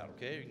about that,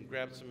 okay? You can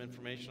grab some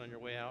information on your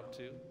way out,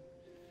 too.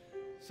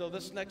 So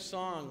this next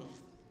song,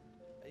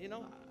 you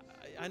know,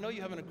 I know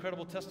you have an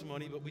incredible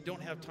testimony, but we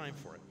don't have time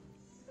for it.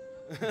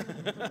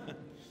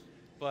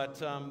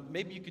 But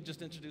maybe you could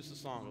just introduce the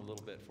song a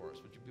little bit for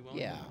us. Would you be willing?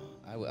 Yeah,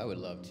 I would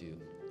love to.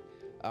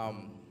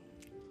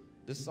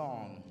 This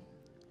song,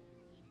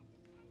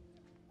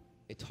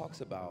 it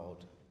talks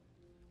about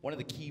one of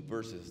the key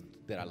verses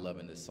that I love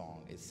in this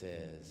song. It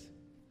says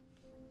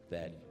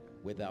that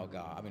with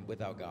God,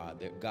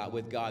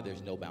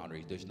 there's no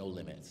boundaries, there's no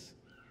limits.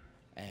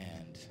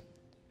 And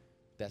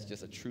that's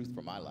just a truth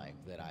for my life,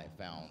 that I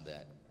found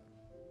that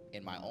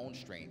in my own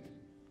strength,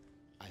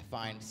 I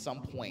find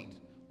some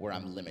point where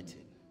I'm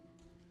limited.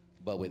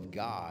 But with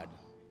God,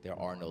 there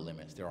are no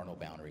limits, there are no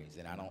boundaries.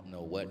 And I don't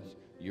know what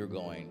you're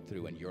going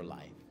through in your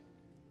life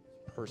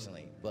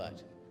personally,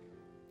 but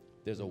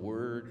there's a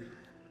word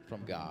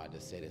from God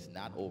that said it's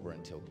not over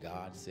until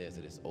God says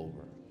it is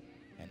over.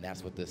 And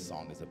that's what this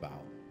song is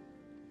about.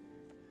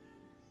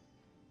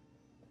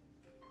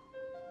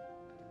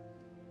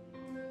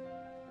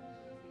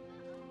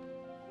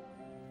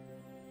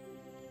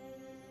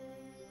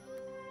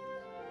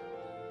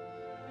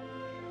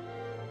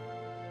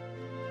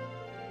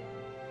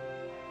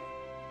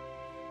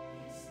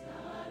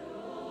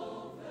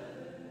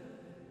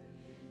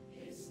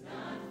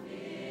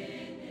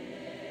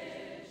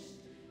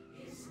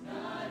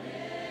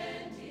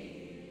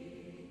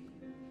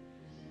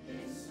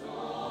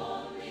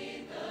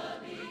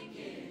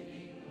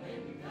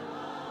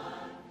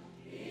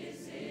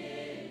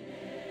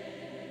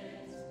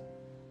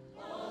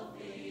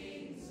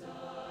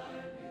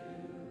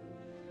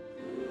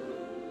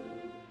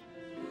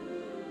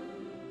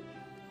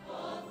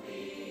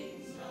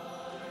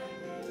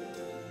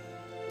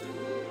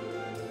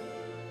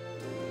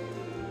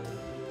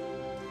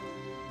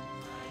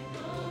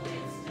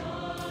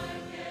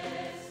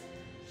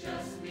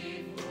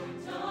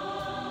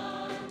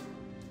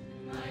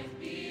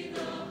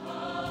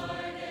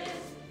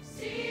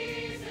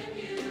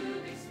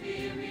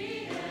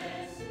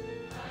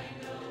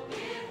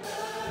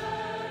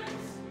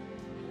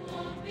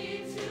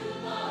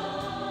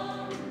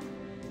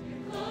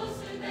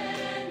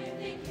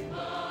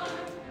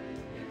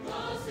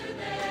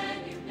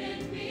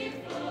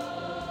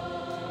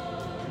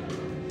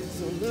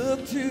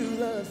 Look to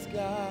the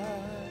sky,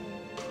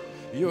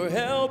 your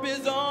help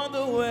is on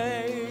the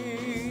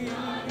way. It's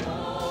not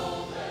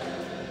over,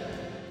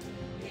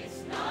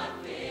 it's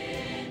not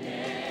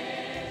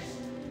finished,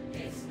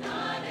 it's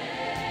not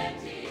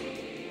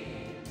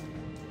empty.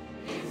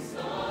 It's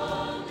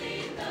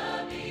only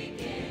the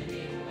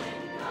beginning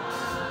when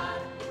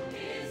God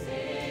is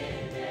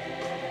in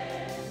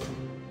it.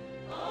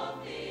 All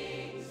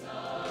things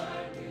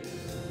are new.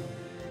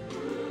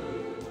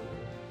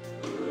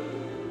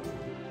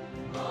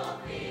 All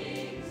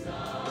things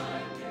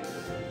are new.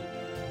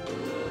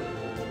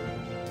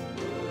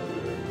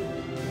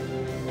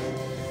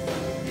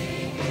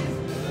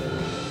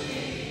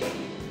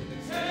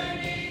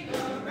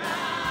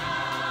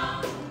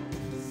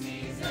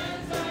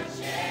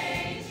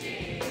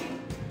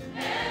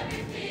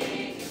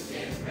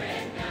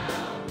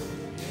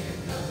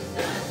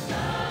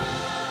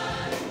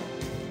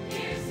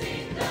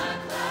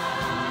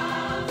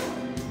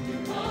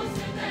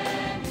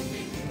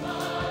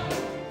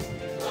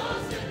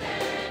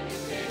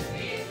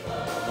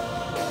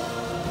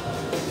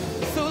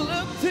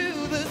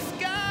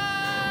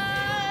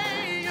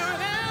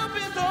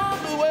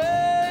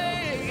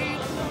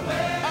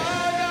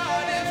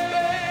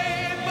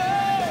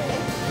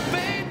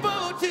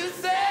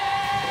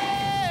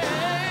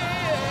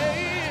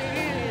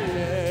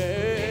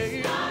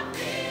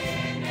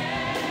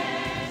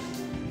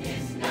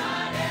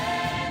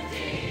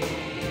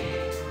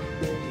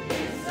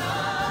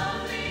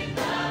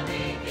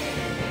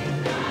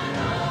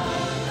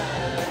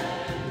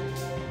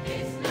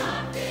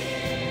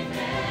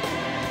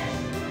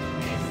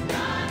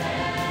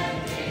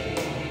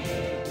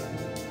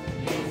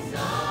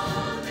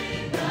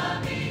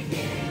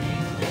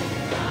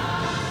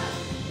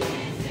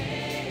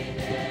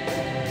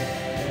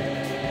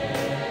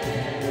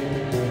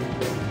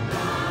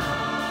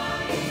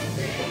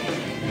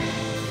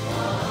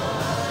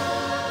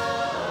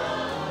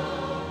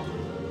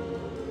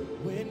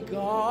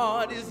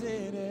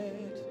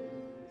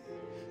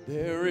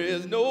 There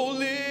is no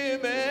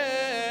limit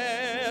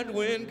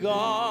when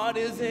God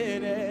is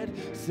in it.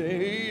 Say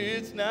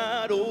it's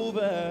not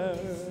over.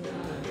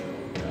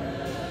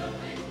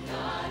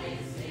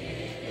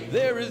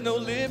 There is no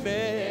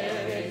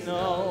limit.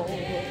 No.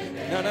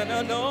 No, no,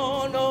 no,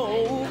 no,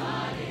 no.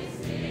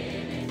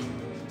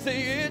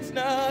 Say it's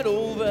not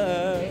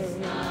over.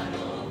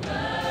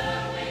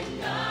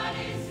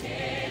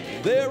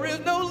 There is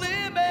no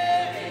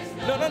limit.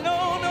 No, no,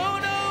 no, no,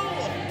 no.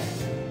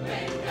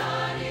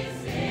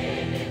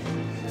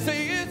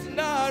 Say it's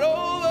not over.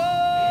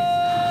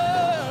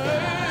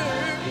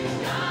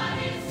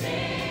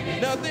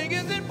 Nothing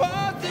is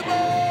impossible.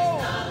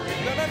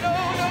 No, no, no,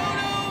 no,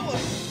 no.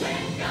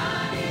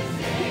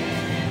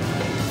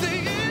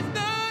 Say it's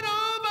not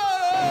over.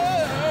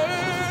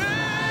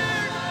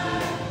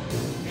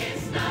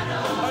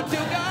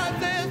 Until God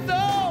says so.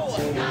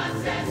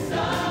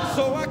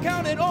 So I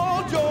count it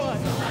all joy.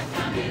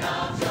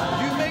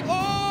 You make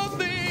all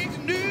things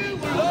new,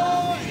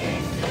 Lord.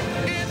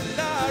 It's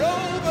not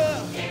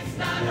over.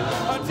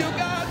 Until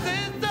God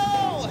says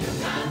so.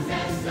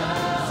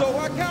 So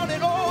I count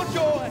it all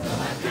joy.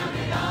 It's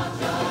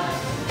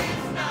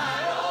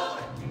not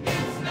over.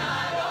 It's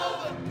not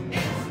over.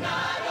 It's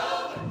not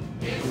over.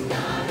 It's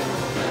not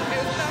over. It's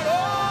not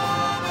over.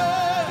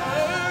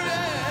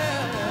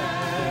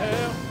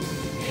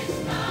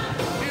 It's not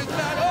over. It's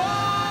not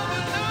over.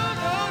 No,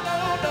 no,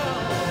 no, no.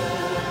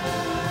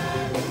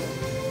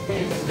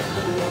 It's not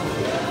over.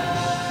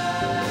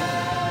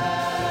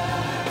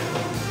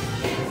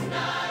 It's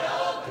not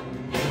over.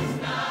 It's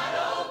not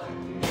over.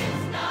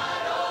 It's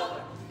not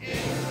over.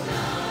 It's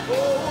not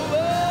over.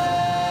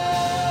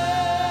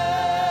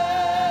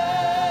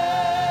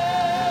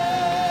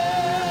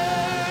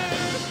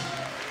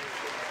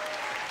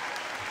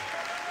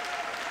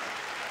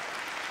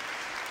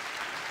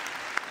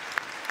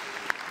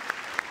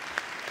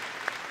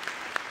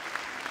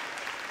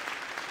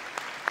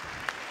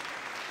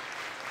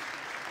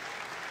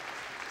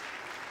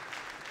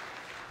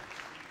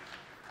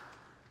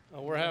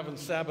 Oh, we're having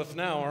Sabbath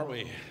now, aren't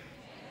we?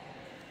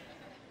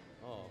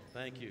 Oh,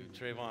 thank you,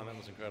 Trayvon. That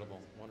was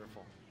incredible.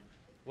 Wonderful.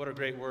 What a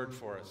great word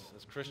for us.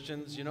 As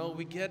Christians, you know,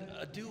 we get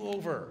a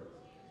do-over,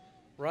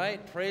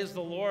 right? Praise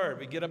the Lord.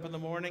 We get up in the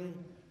morning.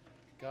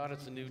 God,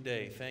 it's a new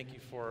day. Thank you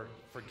for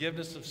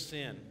forgiveness of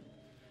sin,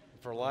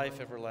 for life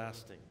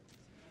everlasting.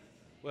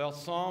 Well,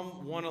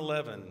 Psalm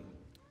 111,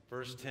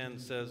 verse 10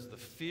 says, "The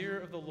fear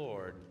of the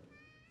Lord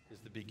is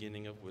the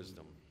beginning of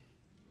wisdom."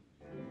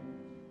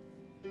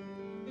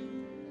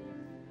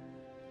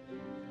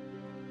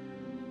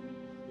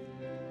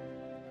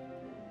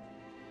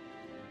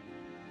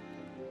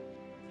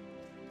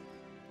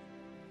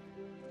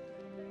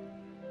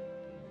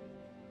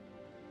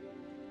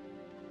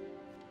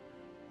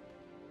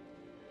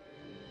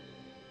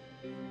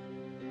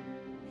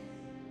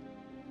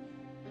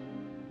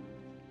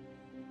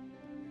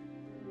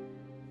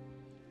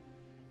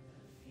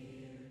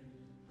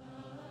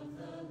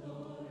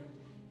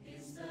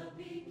 Is the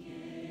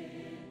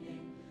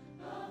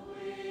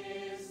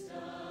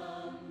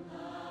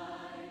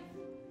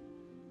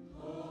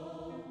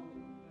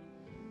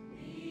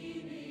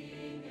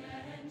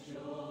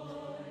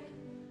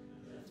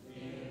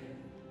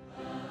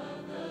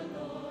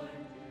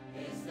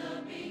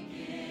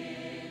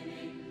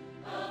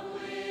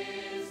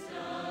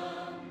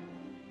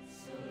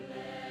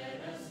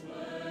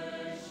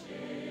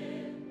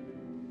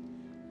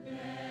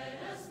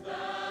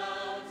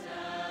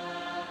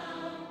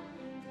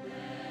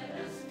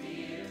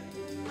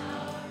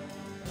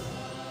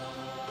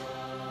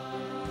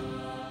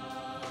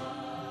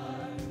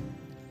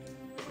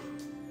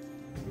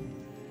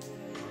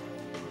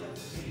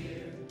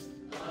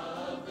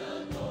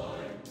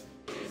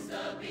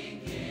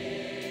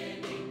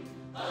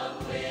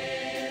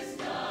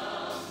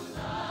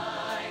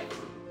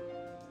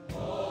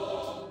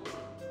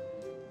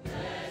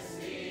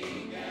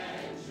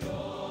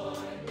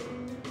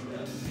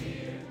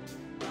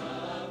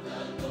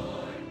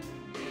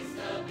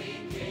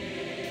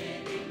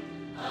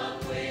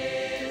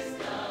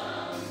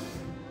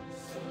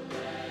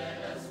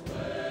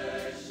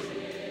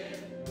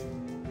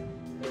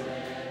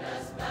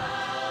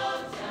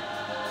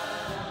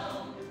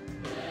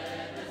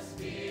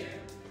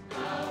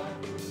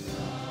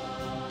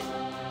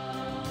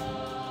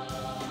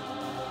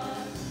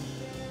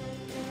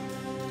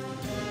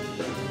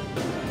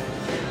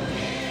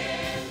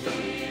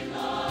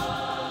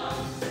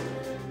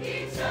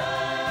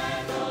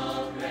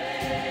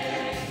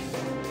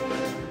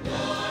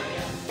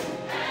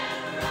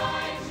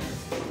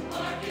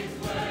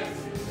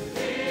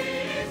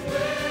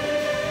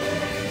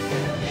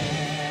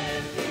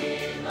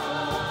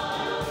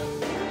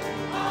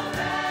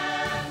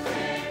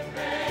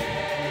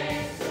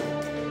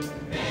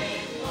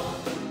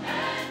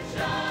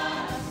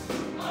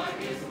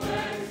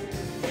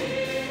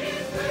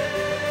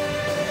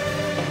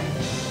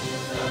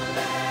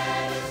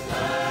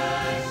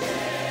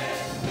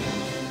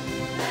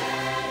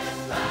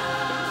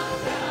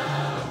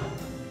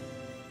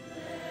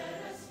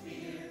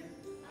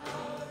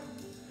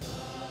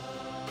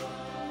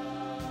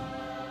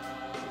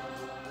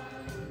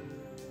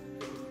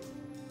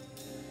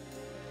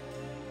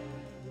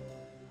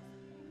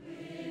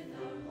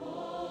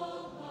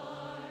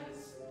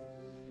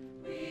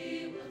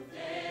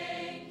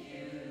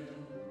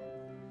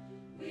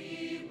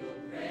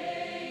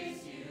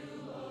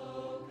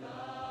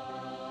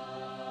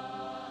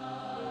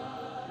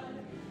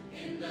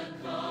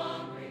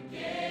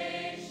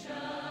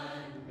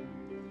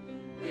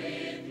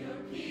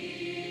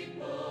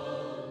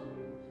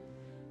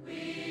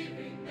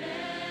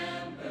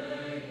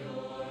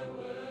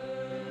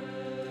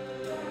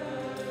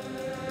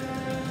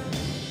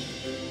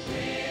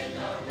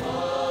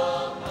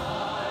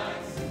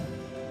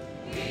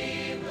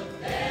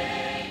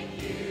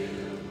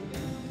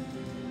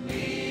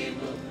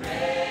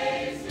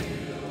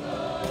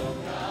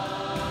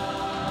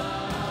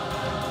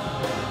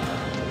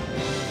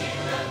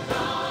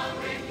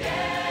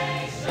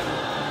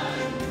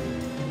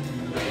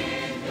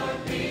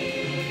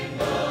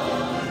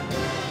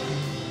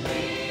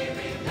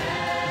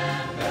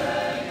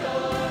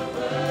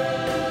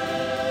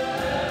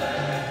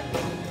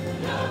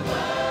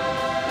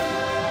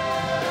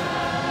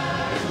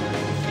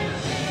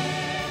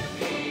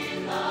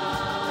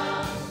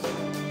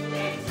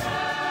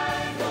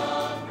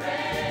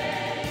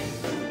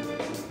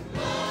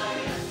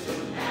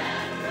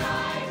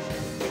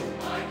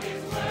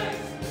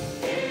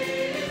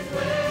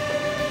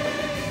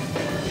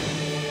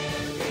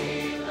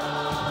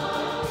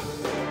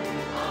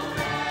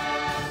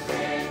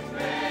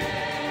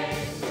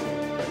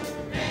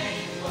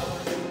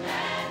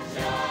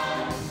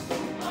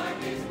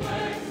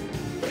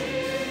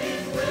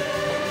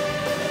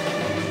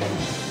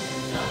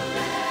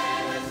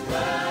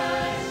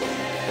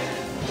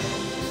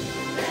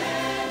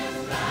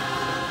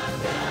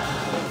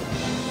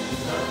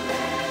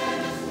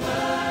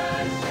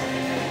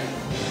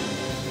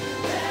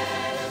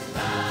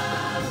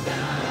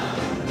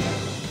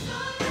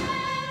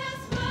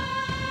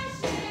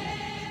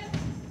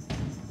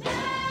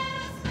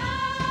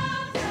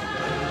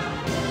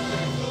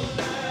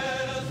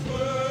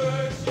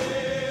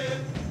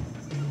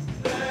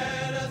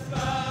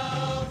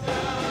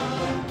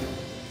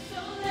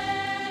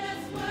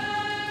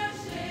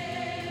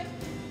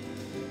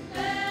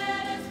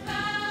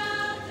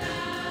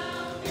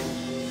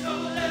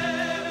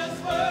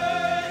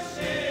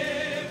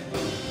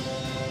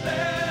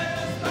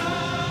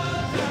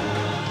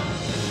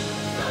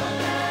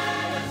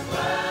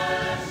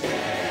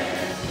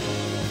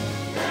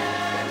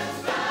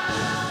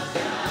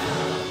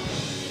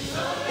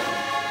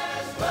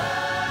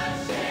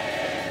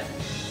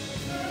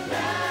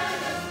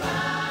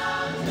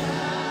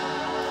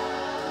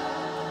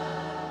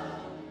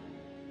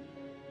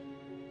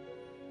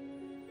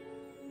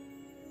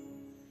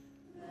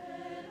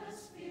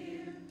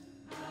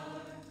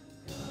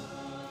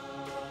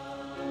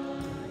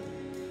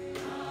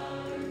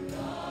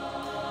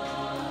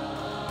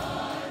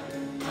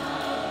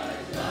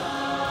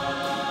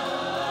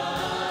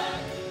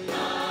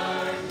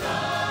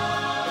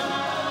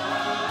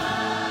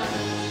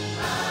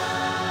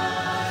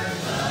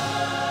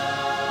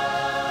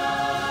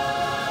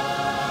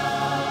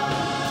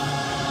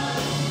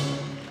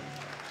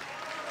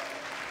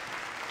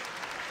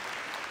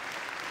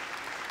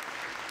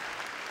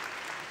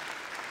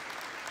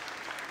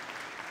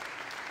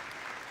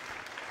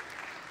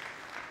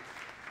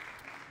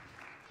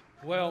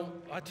Well,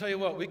 I tell you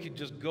what, we could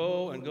just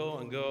go and go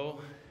and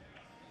go.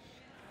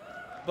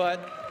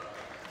 But,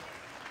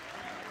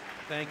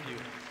 thank you.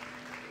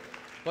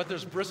 But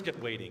there's brisket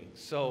waiting,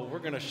 so we're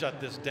going to shut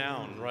this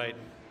down right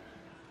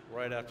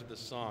after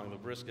this song. The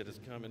brisket is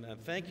coming.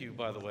 And thank you,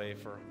 by the way,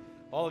 for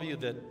all of you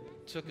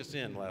that took us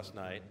in last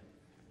night,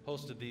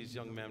 hosted these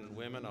young men and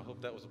women. I hope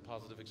that was a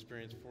positive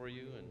experience for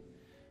you and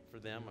for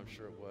them. I'm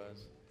sure it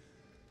was.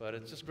 But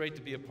it's just great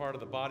to be a part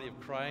of the body of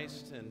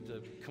Christ and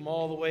to come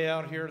all the way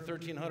out here,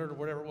 1,300 or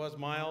whatever it was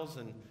miles,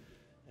 and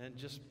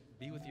just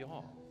be with you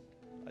all.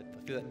 I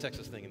feel that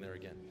Texas thing in there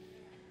again.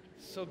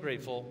 So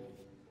grateful.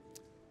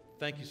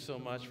 Thank you so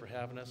much for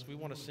having us. We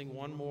want to sing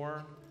one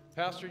more.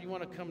 Pastor, you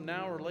want to come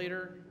now or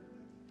later?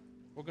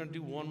 We're going to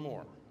do one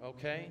more,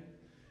 okay?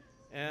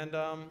 And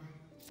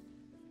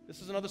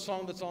this is another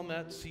song that's on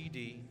that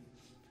CD.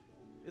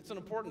 It's an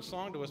important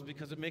song to us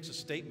because it makes a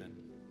statement.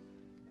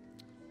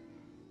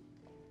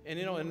 And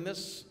you know, in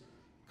this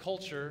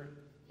culture,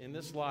 in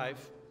this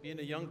life, being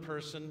a young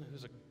person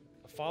who's a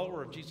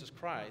follower of Jesus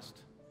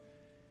Christ,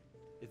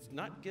 it's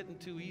not getting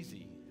too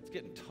easy. It's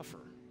getting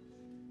tougher.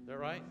 Is that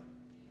right?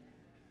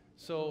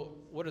 So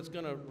what it's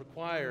going to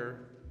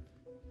require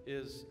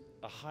is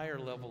a higher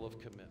level of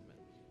commitment.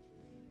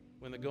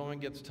 When the going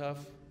gets tough,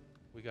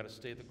 we got to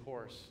stay the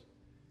course.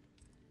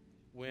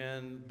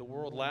 When the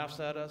world laughs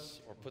at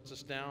us or puts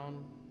us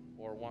down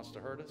or wants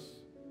to hurt us,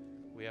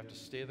 we have to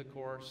stay the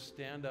course,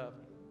 stand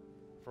up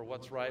for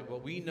what's right.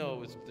 What we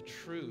know is the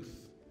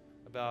truth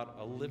about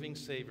a living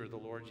Savior, the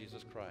Lord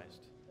Jesus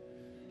Christ.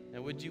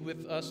 And would you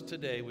with us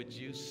today, would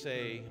you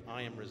say,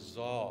 I am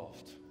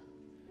resolved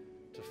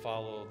to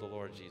follow the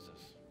Lord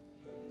Jesus?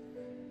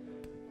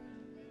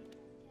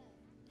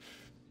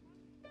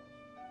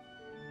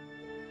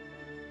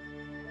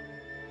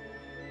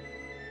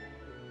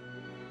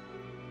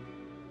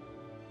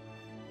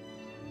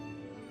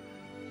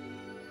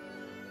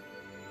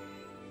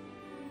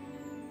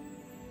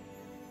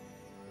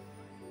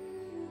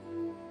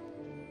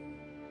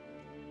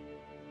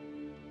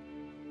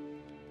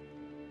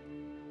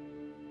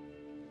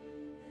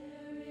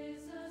 There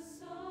is a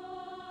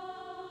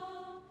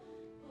song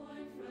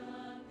born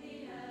from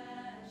the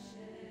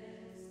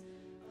ashes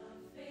of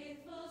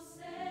faithful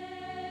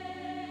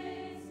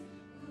saints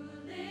who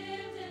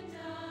lived and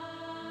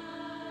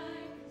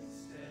died.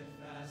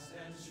 Steadfast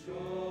and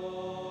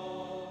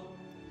strong,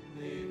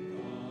 they've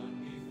gone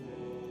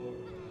before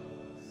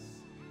us,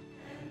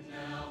 and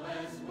now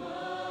as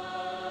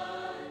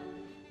one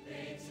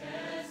they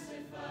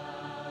testify.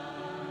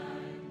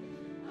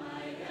 I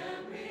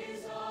am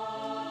resolved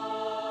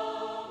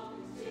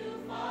to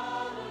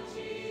follow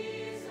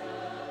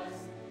Jesus.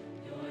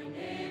 Your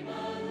name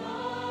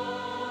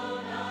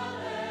alone I'll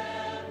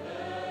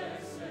ever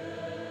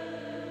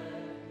serve,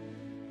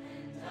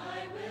 and I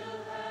will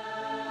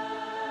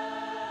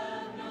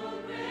have no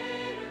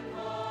greater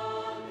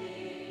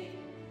calling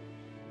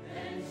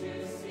than to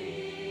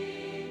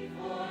sing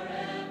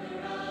forever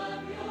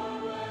of your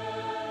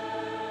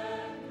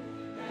word,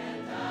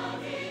 and I'll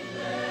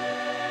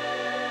declare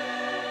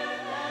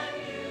that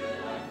you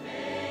are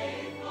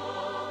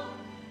faithful.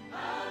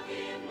 I'll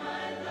give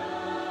my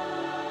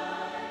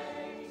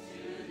life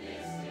to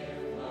this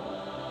dear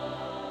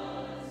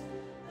cause,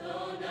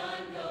 though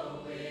none go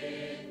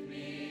with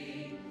me.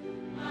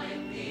 My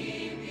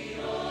theme be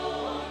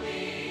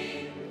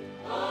only,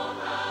 oh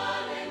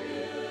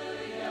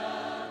hallelujah,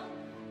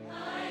 I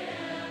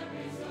am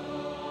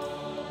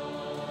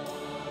resolved.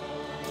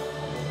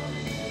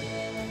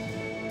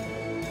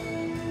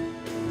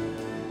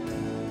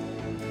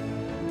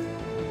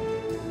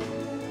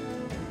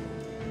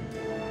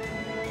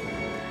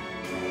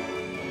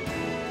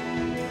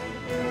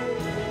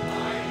 I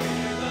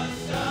hear the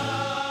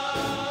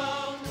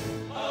sound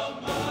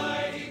of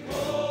mighty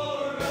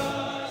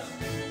chorus,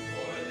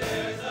 for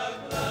there's a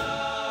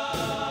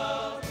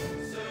cloud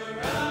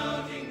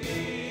surrounding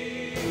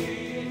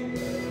me,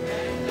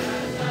 and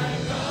as I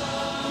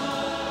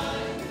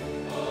run,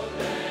 oh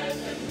let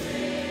them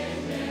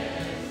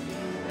witness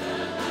the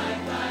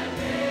life I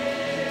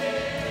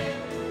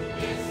live,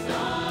 this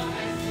song I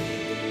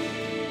sing.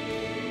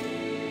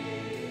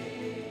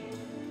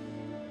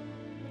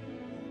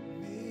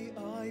 May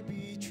I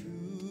be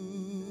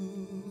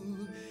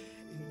true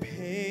in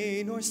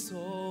pain or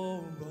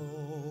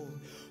sorrow,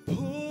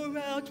 pour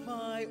out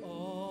my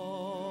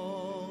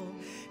all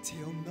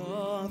till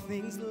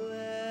nothing's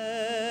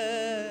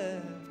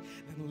left,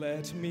 and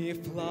let me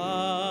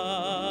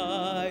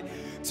fly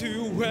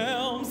to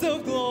realms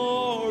of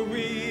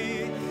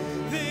glory.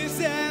 This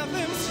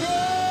anthem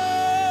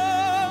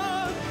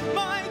strong,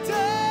 my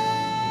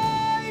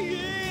dying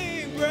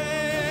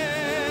breath.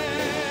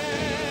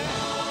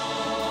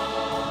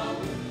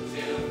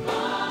 To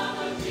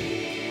follow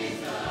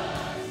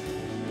Jesus,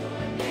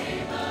 your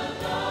name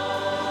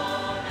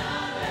alone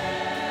I'll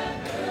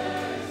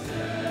ever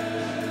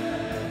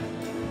serve,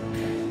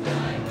 and I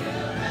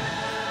will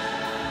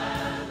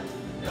have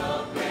no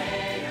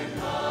greater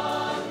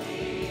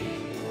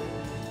calling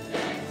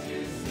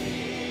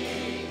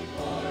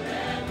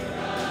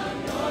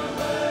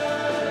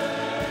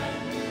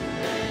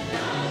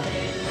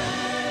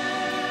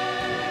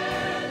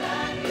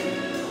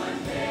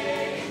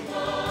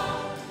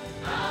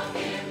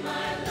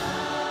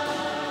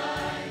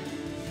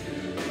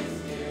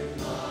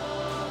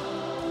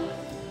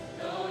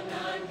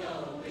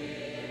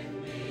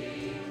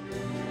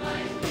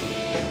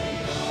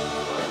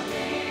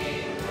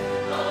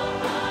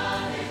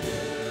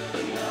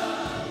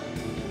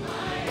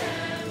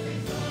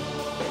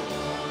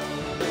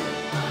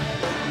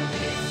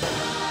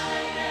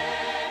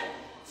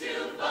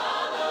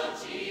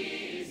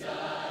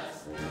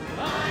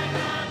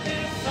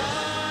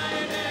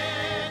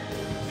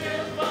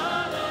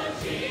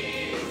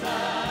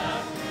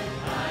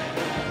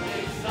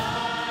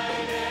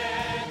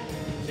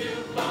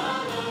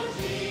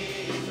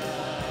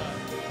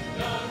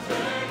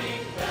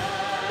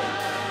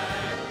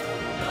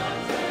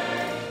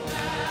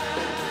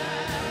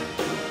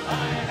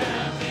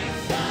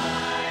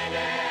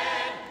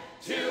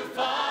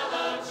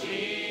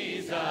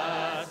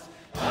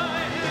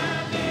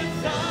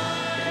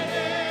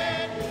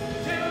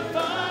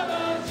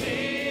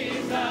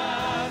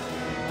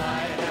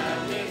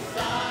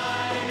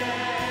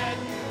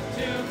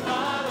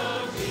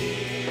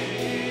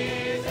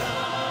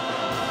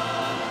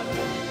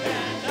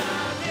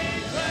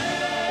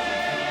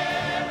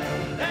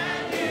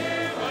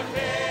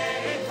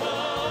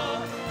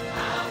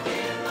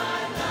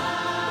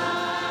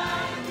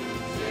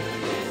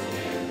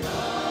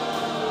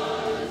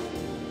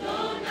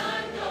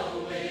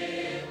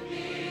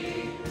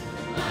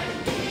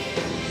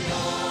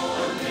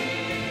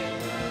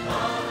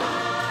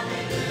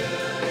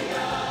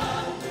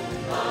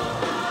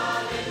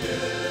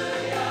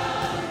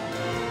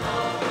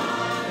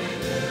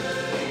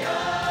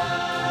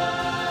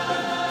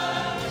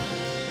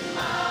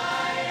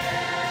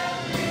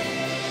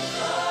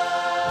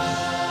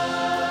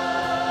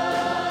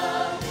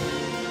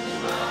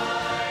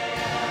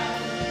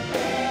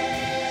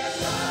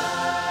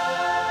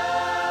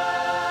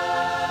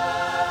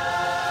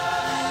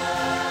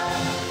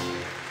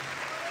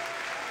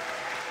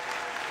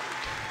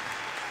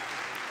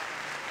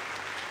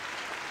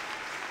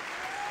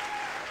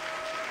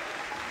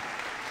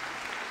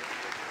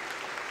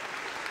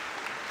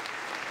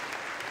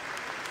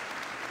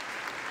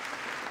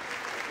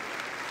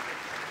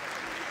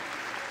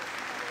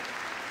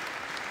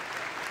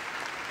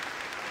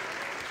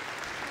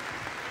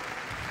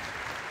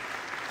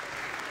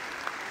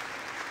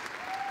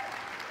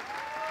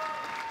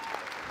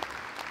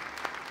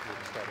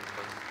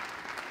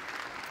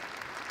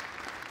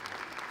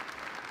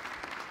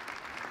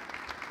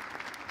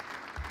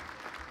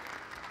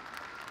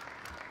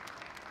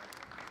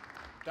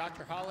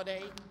Dr.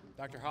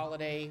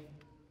 Holliday,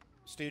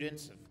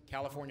 students of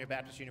California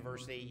Baptist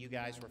University, you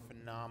guys were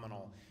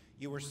phenomenal.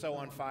 You were so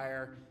on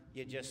fire,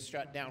 you just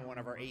shut down one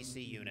of our AC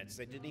units.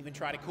 They didn't even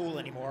try to cool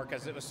anymore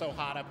because it was so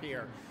hot up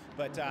here.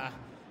 But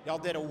y'all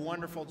did a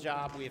wonderful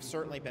job. We have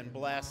certainly been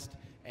blessed,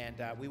 and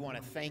we want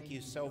to thank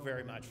you so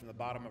very much from the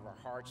bottom of our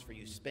hearts for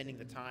you spending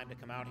the time to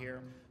come out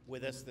here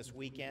with us this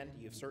weekend.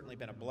 You've certainly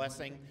been a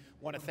blessing.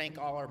 Want to thank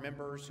all our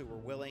members who were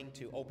willing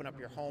to open up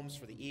your homes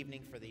for the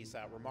evening for these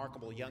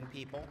remarkable young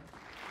people.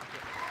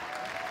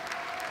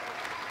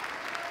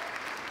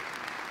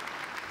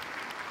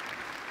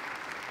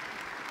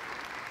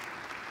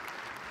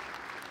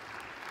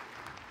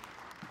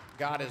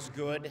 God is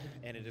good,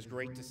 and it is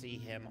great to see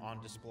him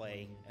on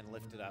display and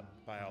lifted up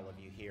by all of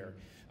you here.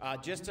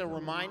 Just a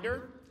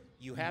reminder,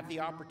 you have the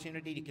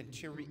opportunity to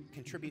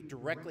contribute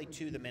directly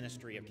to the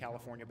ministry of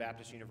California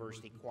Baptist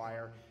University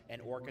Choir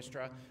and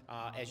Orchestra.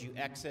 As you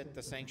exit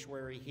the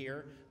sanctuary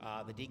here,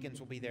 the deacons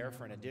will be there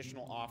for an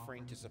additional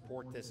offering to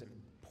support this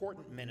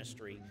important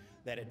ministry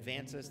that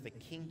advances the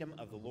kingdom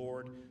of the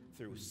Lord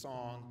through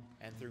song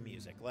and through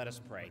music. Let us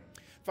pray.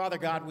 Father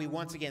God, we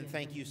once again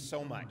thank you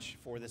so much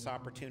for this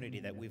opportunity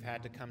that we've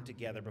had to come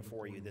together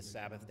before you this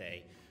Sabbath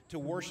day to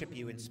worship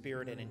you in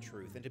spirit and in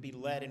truth, and to be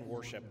led in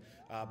worship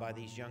by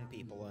these young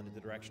people under the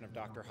direction of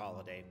Dr.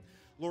 Holliday.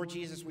 Lord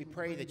Jesus, we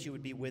pray that you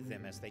would be with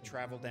them as they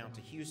travel down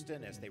to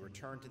Houston, as they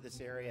return to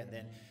this area, and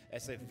then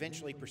as they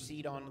eventually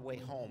proceed on the way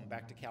home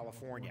back to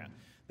California,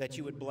 that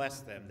you would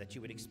bless them, that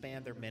you would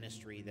expand their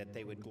ministry, that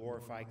they would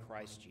glorify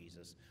Christ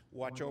Jesus.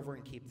 Watch over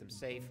and keep them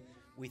safe.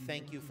 We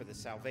thank you for the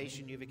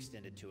salvation you've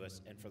extended to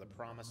us and for the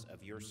promise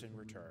of your soon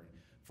return.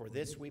 For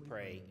this we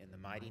pray in the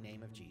mighty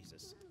name of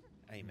Jesus.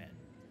 Amen.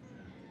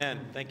 And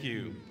thank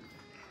you.